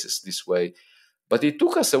places this way. But it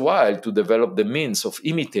took us a while to develop the means of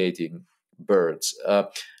imitating birds.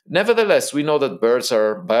 Nevertheless, we know that birds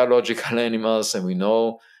are biological animals, and we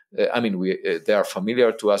know, they are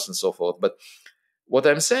familiar to us and so forth. But what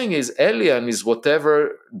I'm saying is, alien is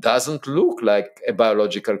whatever doesn't look like a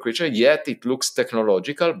biological creature, yet it looks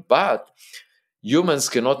technological, but humans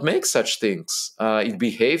cannot make such things. It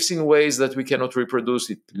behaves in ways that we cannot reproduce.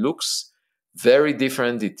 It looks very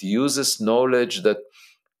different. It uses knowledge that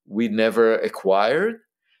we never acquired.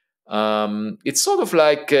 It's sort of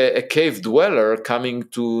like a cave dweller coming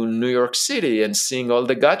to New York City and seeing all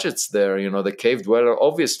the gadgets there. The cave dweller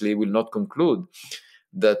obviously will not conclude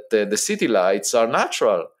that the city lights are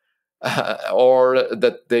natural or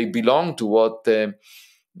that they belong to what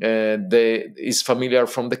is familiar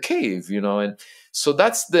from the cave, and so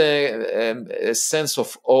that's the sense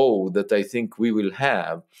of awe that I think we will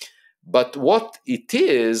have. But what it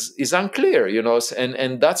is unclear,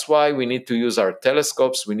 and that's why we need to use our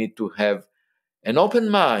telescopes. We need to have an open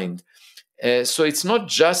mind. So it's not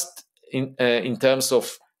just in terms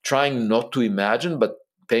of trying not to imagine, but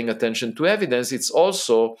paying attention to evidence. It's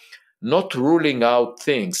also not ruling out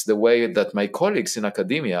things the way that my colleagues in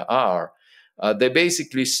academia are. They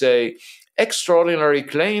basically say extraordinary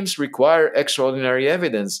claims require extraordinary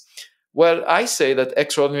evidence. Well, I say that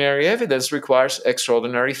extraordinary evidence requires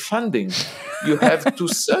extraordinary funding. You have to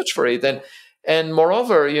search for it. And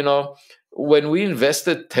moreover, when we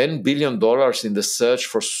invested $10 billion in the search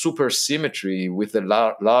for supersymmetry with the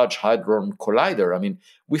Large Hadron Collider,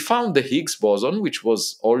 we found the Higgs boson, which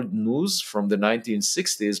was old news from the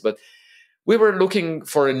 1960s, but we were looking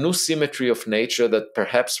for a new symmetry of nature that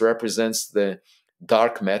perhaps represents the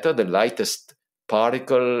dark matter. The lightest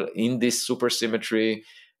particle in this supersymmetry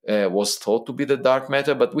was thought to be the dark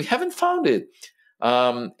matter, but we haven't found it.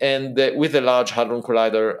 With the Large Hadron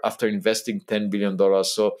Collider, after investing $10 billion.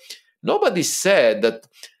 So nobody said that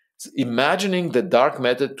imagining the dark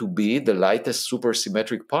matter to be the lightest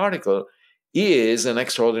supersymmetric particle is an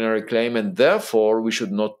extraordinary claim, and therefore we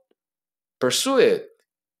should not pursue it.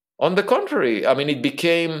 On the contrary, it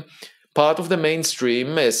became part of the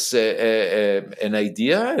mainstream as an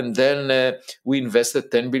idea, and then we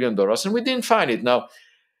invested $10 billion and we didn't find it. Now,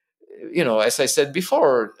 as I said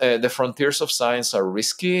before, the frontiers of science are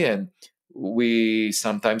risky, and we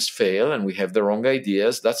sometimes fail and we have the wrong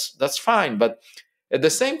ideas. That's fine. But at the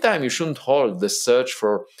same time, you shouldn't hold the search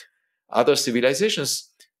for other civilizations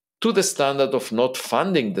to the standard of not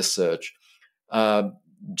funding the search.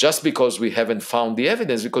 Just because we haven't found the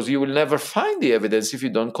evidence, because you will never find the evidence if you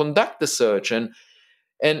don't conduct the search.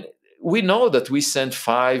 And we know that we sent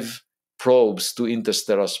 5 probes to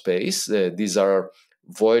interstellar space. These are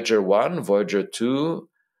Voyager 1, Voyager 2,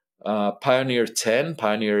 Pioneer 10,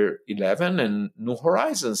 Pioneer 11, and New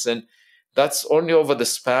Horizons. And that's only over the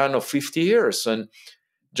span of 50 years. And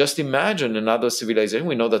just imagine another civilization.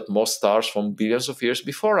 We know that most stars formed billions of years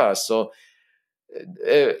before us. So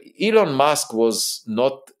Elon Musk was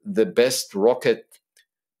not the best rocket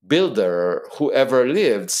builder who ever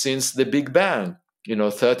lived since the Big Bang.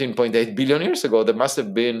 13.8 billion years ago, there must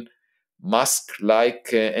have been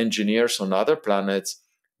Musk-like engineers on other planets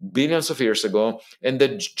billions of years ago. And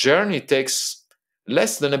the journey takes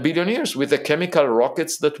less than 1 billion years with the chemical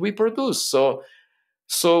rockets that we produce. So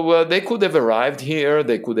they could have arrived here.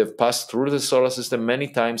 They could have passed through the solar system many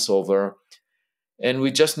times over. And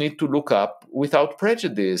we just need to look up without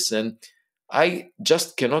prejudice. And I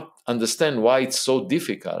just cannot understand why it's so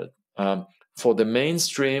difficult for the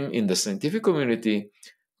mainstream in the scientific community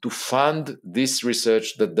to fund this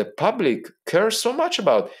research that the public cares so much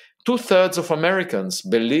about. 2/3 of Americans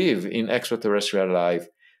believe in extraterrestrial life.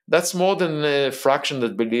 That's more than a fraction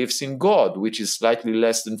that believes in God, which is slightly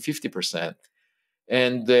less than 50%.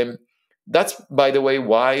 And that's, by the way,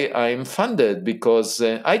 why I'm funded, because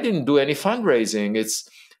I didn't do any fundraising. It's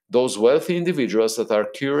those wealthy individuals that are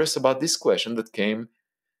curious about this question that came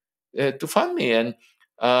to fund me. And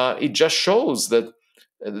it just shows that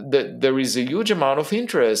there is a huge amount of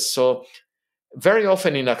interest. So very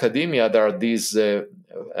often in academia, there are these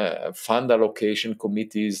fund allocation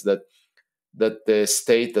committees that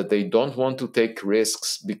state that they don't want to take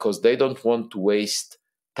risks because they don't want to waste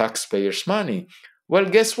taxpayers' money. Well,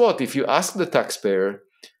 guess what? If you ask the taxpayer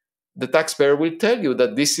will tell you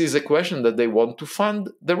that this is a question that they want to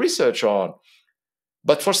fund the research on.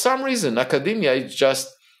 But for some reason, academia is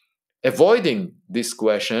just avoiding this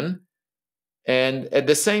question, and at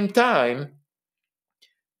the same time,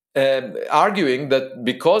 arguing that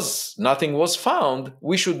because nothing was found,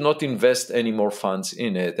 we should not invest any more funds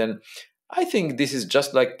in it. And I think this is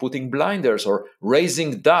just like putting blinders or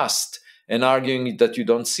raising dust and arguing that you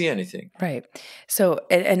don't see anything. Right. So,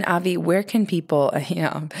 and Avi, where can people,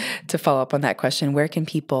 to follow up on that question, where can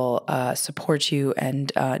people support you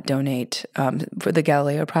and donate for the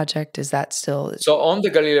Galileo project? Is that still? So on the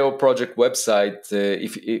Galileo project website,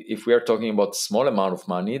 if we are talking about small amount of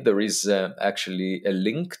money, there is actually a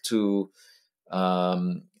link to a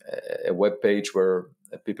web page where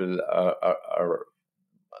people are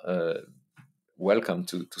welcome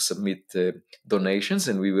to submit donations,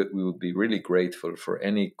 and we would be really grateful for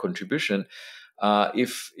any contribution.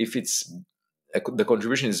 If it's the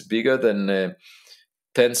contribution is bigger than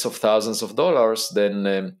tens of thousands of dollars,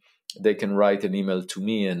 then they can write an email to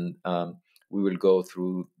me, and we will go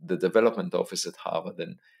through the development office at Harvard.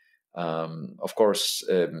 And of course,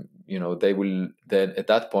 they will then at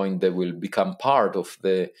that point they will become part of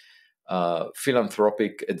the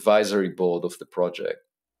philanthropic advisory board of the project.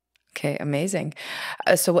 Okay, amazing.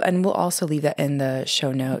 And we'll also leave that in the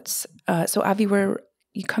show notes. So Avi, we're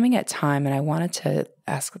coming at time, and I wanted to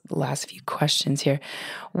ask the last few questions here.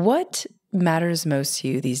 What matters most to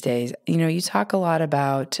you these days? You talk a lot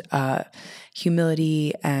about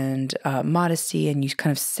humility and modesty, and you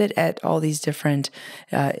kind of sit at all these different,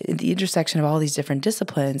 the intersection of all these different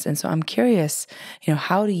disciplines. And so I'm curious,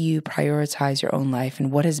 how do you prioritize your own life,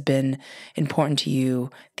 and what has been important to you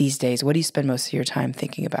these days? What do you spend most of your time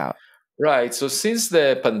thinking about? Right. So since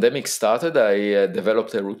the pandemic started, I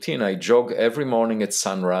developed a routine. I jog every morning at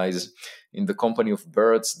sunrise in the company of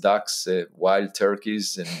birds, ducks, wild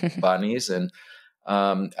turkeys, and bunnies. And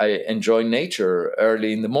I enjoy nature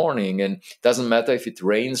early in the morning. And it doesn't matter if it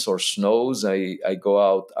rains or snows, I go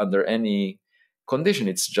out under any condition.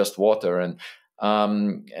 It's just water. And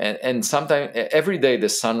sometimes every day the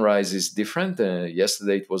sunrise is different.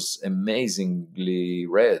 Yesterday it was amazingly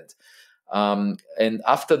red. And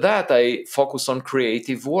after that, I focus on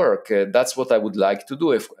creative work. That's what I would like to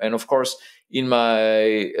do. And of course, in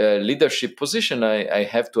my leadership position, I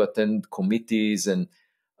have to attend committees and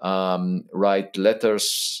write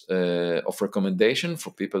letters of recommendation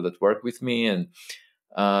for people that work with me. And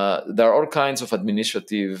there are all kinds of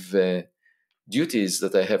administrative duties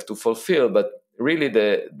that I have to fulfill. But really,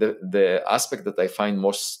 the aspect that I find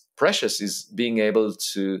most precious is being able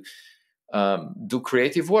to do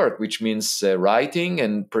creative work, which means writing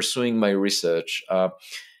and pursuing my research. I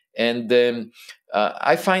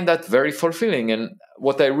find that very fulfilling. And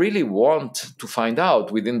what I really want to find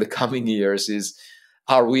out within the coming years is,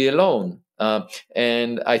 are we alone?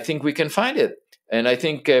 And I think we can find it. And I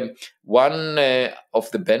think one of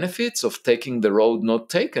the benefits of taking the road not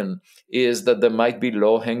taken is that there might be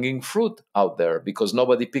low-hanging fruit out there because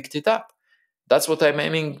nobody picked it up. That's what I'm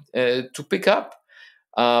aiming to pick up.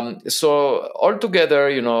 So altogether,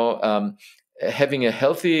 having a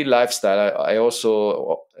healthy lifestyle, I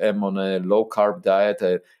also am on a low carb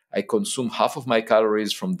diet. I consume half of my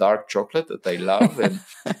calories from dark chocolate that I love. And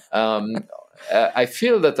I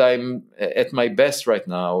feel that I'm at my best right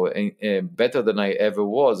now, better than I ever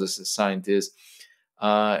was as a scientist.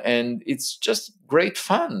 And it's just great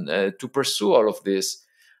fun to pursue all of this.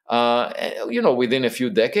 Within a few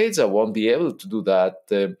decades, I won't be able to do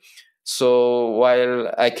that. So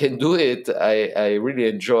while I can do it, I really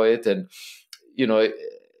enjoy it. And,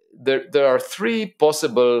 there are three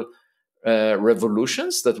possible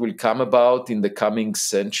revolutions that will come about in the coming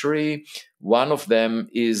century. One of them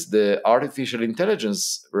is the artificial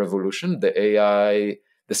intelligence revolution, the AI,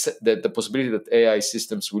 the possibility that AI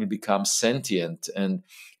systems will become sentient. And,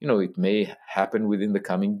 it may happen within the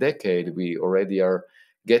coming decade. We already are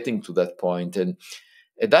getting to that point. And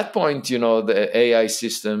at that point, the AI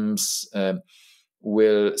systems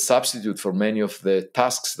will substitute for many of the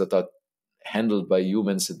tasks that are handled by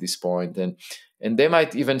humans at this point, and they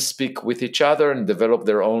might even speak with each other and develop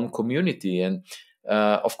their own community. And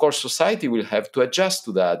of course, society will have to adjust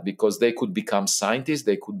to that, because they could become scientists,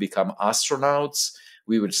 they could become astronauts.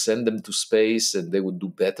 We will send them to space, and they would do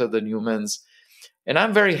better than humans. And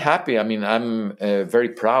I'm very happy. I mean, I'm very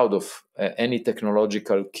proud of any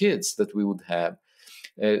technological kids that we would have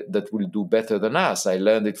that will do better than us. I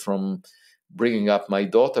learned it from bringing up my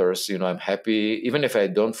daughters. I'm happy, even if I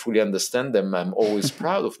don't fully understand them, I'm always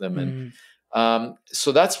proud of them. And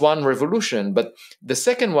so that's one revolution. But the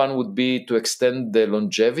second one would be to extend the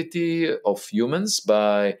longevity of humans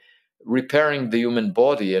by repairing the human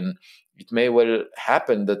body. And it may well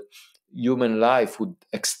happen that human life would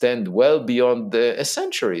extend well beyond a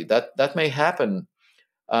century. That may happen.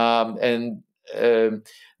 And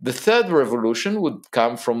the third revolution would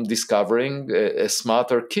come from discovering a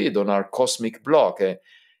smarter kid on our cosmic block,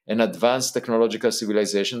 an advanced technological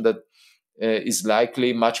civilization that is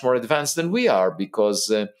likely much more advanced than we are,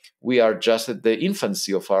 because we are just at the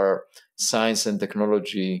infancy of our science and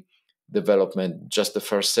technology development, just the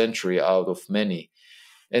first century out of many.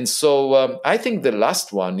 And so I think the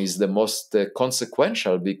last one is the most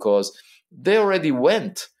consequential, because they already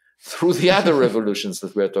went through the other revolutions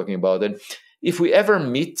that we are talking about. And if we ever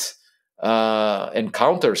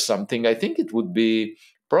encounter something, I think it would be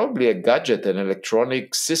probably a gadget, an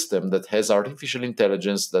electronic system that has artificial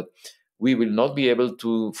intelligence that we will not be able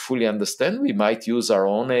to fully understand. We might use our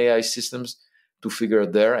own AI systems to figure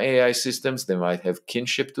their AI systems. They might have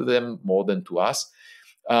kinship to them more than to us.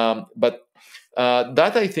 But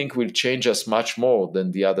that, I think, will change us much more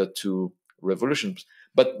than the other two revolutions.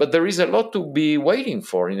 But there is a lot to be waiting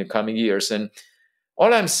for in the coming years. And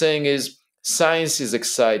all I'm saying is science is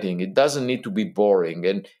exciting. It doesn't need to be boring.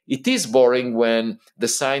 And it is boring when the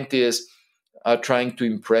scientists are trying to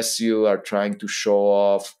impress you, are trying to show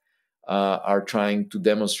off, are trying to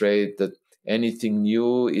demonstrate that anything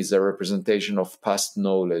new is a representation of past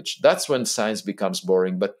knowledge. That's when science becomes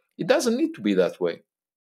boring. But it doesn't need to be that way.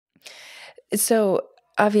 So,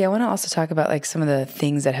 Avi, I want to also talk about like some of the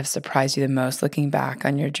things that have surprised you the most looking back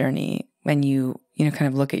on your journey when you kind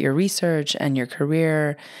of look at your research and your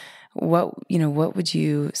career. What would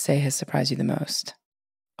you say has surprised you the most?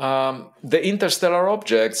 The interstellar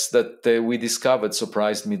objects that we discovered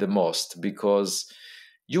surprised me the most, because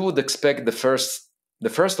you would expect the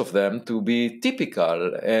first of them to be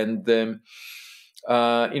typical. And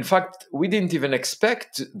in fact, we didn't even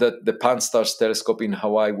expect that the Pan-STARRS telescope in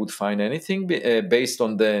Hawaii would find anything based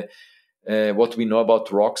on what we know about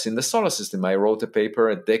rocks in the solar system. I wrote a paper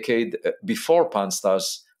a decade before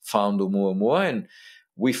Pan-STARRS found Oumuamua, and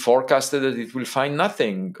we forecasted that it will find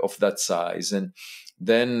nothing of that size. And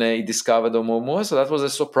then it discovered Oumuamua, so that was a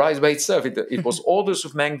surprise by itself. It was orders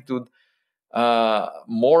of magnitude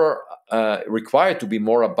more required to be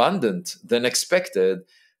more abundant than expected,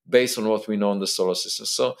 based on what we know in the solar system.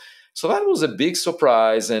 So that was a big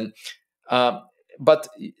surprise. And but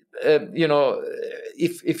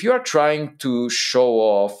if you are trying to show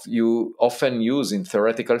off, you often use in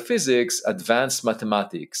theoretical physics advanced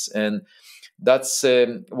mathematics, and that's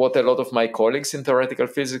what a lot of my colleagues in theoretical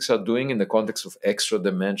physics are doing in the context of extra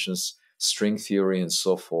dimensions, string theory, and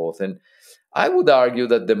so forth. And I would argue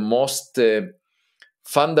that the most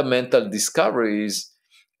fundamental discoveries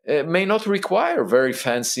may not require very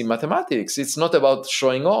fancy mathematics. It's not about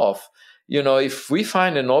showing off. If we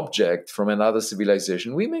find an object from another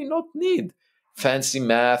civilization, we may not need fancy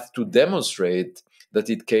math to demonstrate that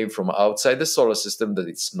it came from outside the solar system, that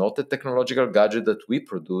it's not a technological gadget that we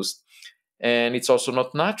produced, and it's also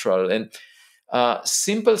not natural. And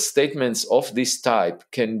simple statements of this type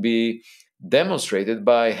can be demonstrated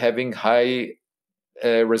by having high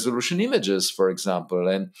resolution images, for example.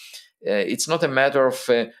 And it's not a matter of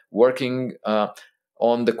working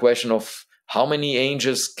on the question of how many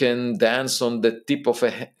angels can dance on the tip of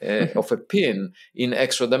a pin in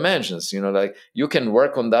extra dimensions. Like you can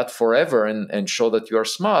work on that forever and show that you are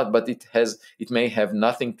smart, but it may have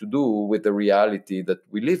nothing to do with the reality that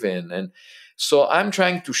we live in. And so I'm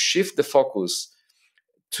trying to shift the focus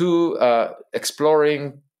to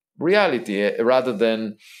exploring reality rather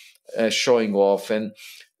than showing off. And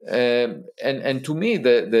to me,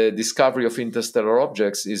 the discovery of interstellar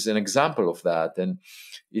objects is an example of that. And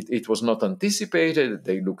it was not anticipated.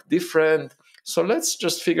 They look different. So let's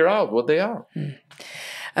just figure out what they are.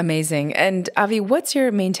 Amazing. And Avi, what's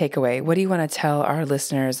your main takeaway? What do you want to tell our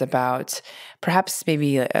listeners about perhaps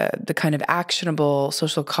maybe the kind of actionable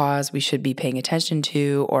social cause we should be paying attention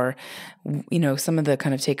to, or, some of the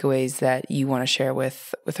kind of takeaways that you want to share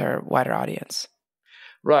with our wider audience?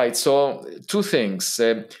 Right. So two things.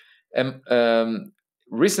 Um, um,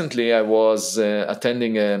 Recently, I was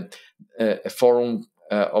attending a forum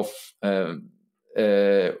of um,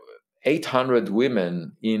 uh, 800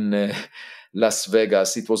 women in Las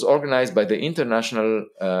Vegas. It was organized by the International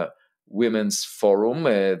Women's Forum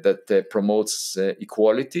that promotes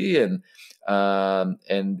equality and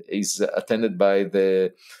is attended by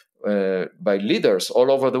the by leaders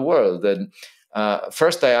all over the world. And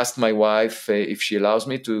first, I asked my wife if she allows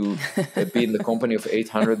me to be in the company of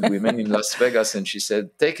 800 women in Las Vegas, and she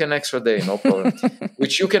said, "Take an extra day, no problem."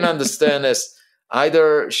 Which you can understand as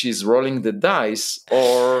either she's rolling the dice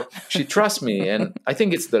or she trusts me, and I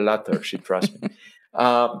think it's the latter. She trusts me.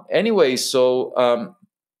 Anyway, so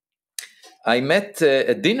I met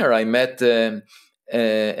at dinner. I met an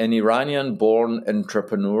Iranian-born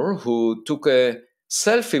entrepreneur who took a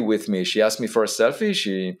selfie with me. She asked me for a selfie.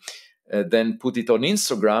 She then put it on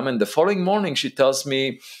Instagram, and the following morning she tells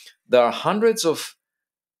me there are hundreds of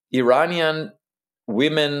Iranian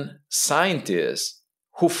women scientists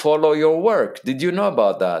who follow your work. Did you know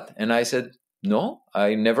about that? And I said, no,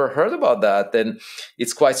 I never heard about that. And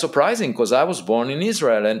it's quite surprising because I was born in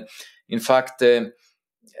Israel. And in fact, a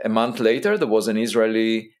month later, there was an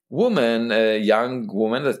Israeli woman, a young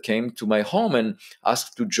woman that came to my home and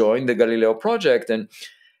asked to join the Galileo project.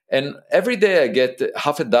 And every day I get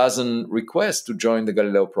half a dozen requests to join the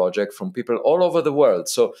Galileo project from people all over the world.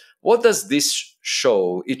 So what does this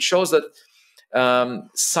show? It shows that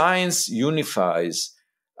science unifies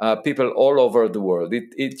people all over the world.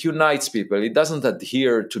 It unites people. It doesn't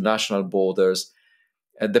adhere to national borders.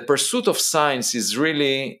 The pursuit of science is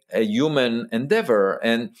really a human endeavor,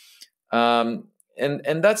 um,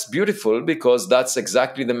 and that's beautiful because that's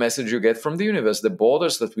exactly the message you get from the universe. The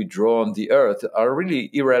borders that we draw on the Earth are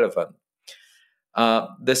really irrelevant.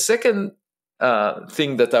 The second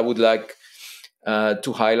thing that I would like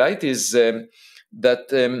to highlight is that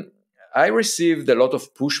I received a lot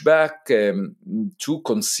of pushback to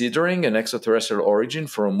considering an extraterrestrial origin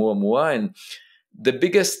for Oumuamua, and the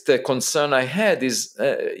biggest concern I had is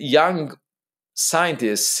young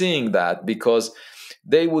scientists seeing that because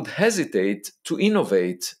they would hesitate to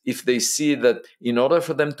innovate if they see that in order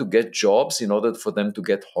for them to get jobs, in order for them to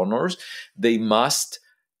get honors, they must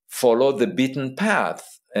follow the beaten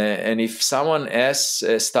path. And if someone as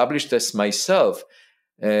established as myself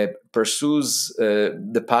pursues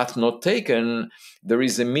the path not taken, there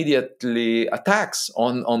is immediately attacks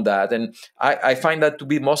on that. And I find that to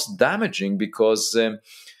be most damaging because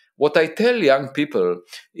what I tell young people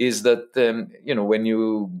is that, when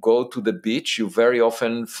you go to the beach, you very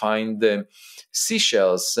often find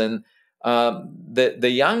seashells. And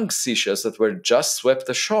the young seashells that were just swept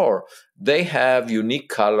ashore, they have unique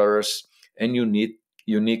colors and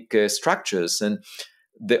unique structures. And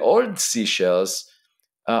the old seashells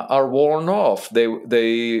are worn off.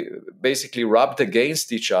 They basically rubbed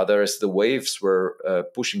against each other as the waves were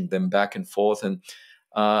pushing them back and forth, and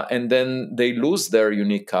then they lose their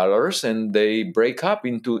unique colors and they break up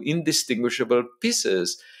into indistinguishable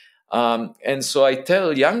pieces. And so I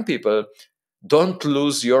tell young people, don't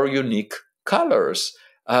lose your unique colors.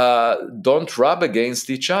 Don't rub against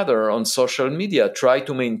each other on social media. Try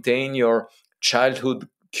to maintain your childhood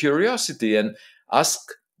curiosity and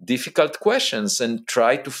ask difficult questions and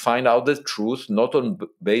try to find out the truth, not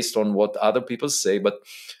based on what other people say, but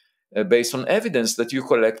based on evidence that you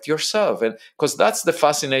collect yourself. And because that's the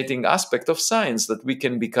fascinating aspect of science, that we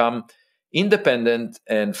can become independent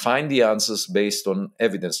and find the answers based on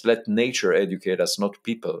evidence. Let nature educate us, not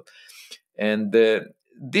people. And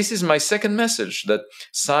this is my second message, that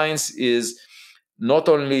science is not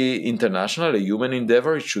only international, a human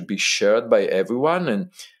endeavor. It should be shared by everyone. And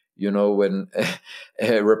when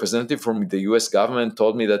a representative from the US government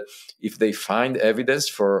told me that if they find evidence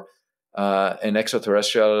for an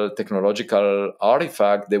extraterrestrial technological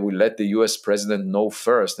artifact, they will let the US president know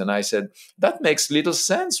first. And I said, that makes little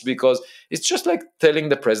sense, because it's just like telling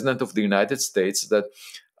the president of the United States that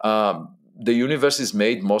the universe is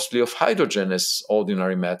made mostly of hydrogen as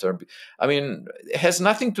ordinary matter. I mean, it has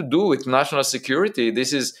nothing to do with national security.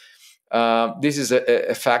 This is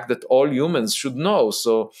a fact that all humans should know.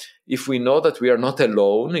 So if we know that we are not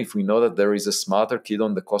alone, if we know that there is a smarter kid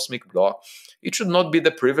on the cosmic block, it should not be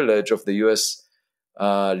the privilege of the US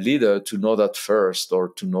leader to know that first, or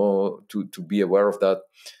to be aware of that.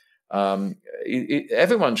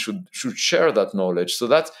 Everyone should share that knowledge. So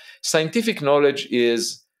that scientific knowledge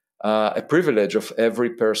is a privilege of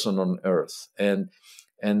every person on Earth.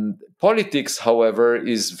 And politics, however,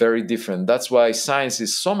 is very different. That's why science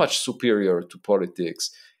is so much superior to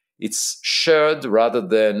politics. It's shared rather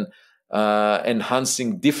than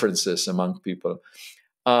enhancing differences among people.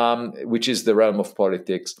 which is the realm of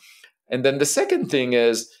politics. And then the second thing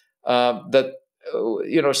is that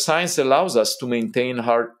science allows us to maintain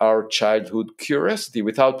our childhood curiosity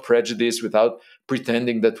without prejudice, without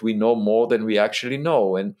pretending that we know more than we actually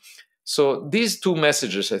know. And so these two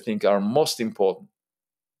messages, I think, are most important.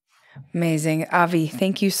 Amazing. Avi,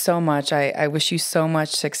 thank you so much. I wish you so much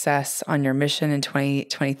success on your mission in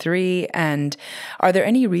 2023. And are there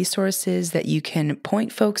any resources that you can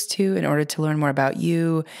point folks to in order to learn more about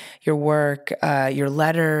you, your work, your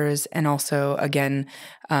letters, and also, again,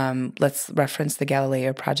 let's reference the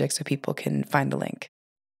Galileo project so people can find the link.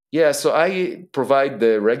 Yeah, so I provide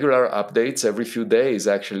the regular updates every few days,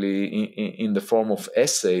 actually, in the form of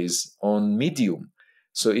essays on Medium.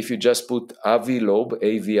 So if you just put Avi Loeb,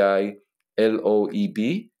 Aviloeb,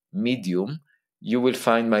 Medium, you will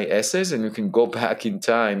find my essays, and you can go back in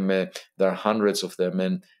time. There are hundreds of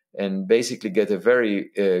them, and basically get a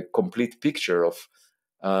very complete picture of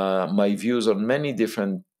my views on many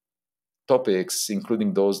different topics,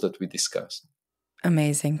 including those that we discussed.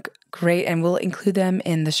 Amazing. Great. And we'll include them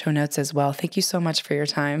in the show notes as well. Thank you so much for your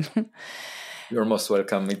time. You're most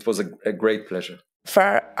welcome. It was a great pleasure.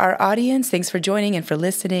 For our audience, thanks for joining and for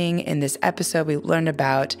listening. In this episode, we learned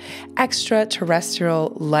about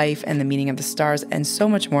extraterrestrial life and the meaning of the stars and so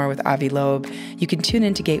much more with Avi Loeb. You can tune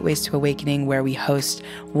into Gateways to Awakening, where we host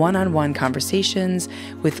one-on-one conversations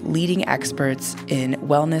with leading experts in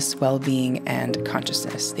wellness, well-being, and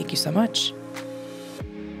consciousness. Thank you so much.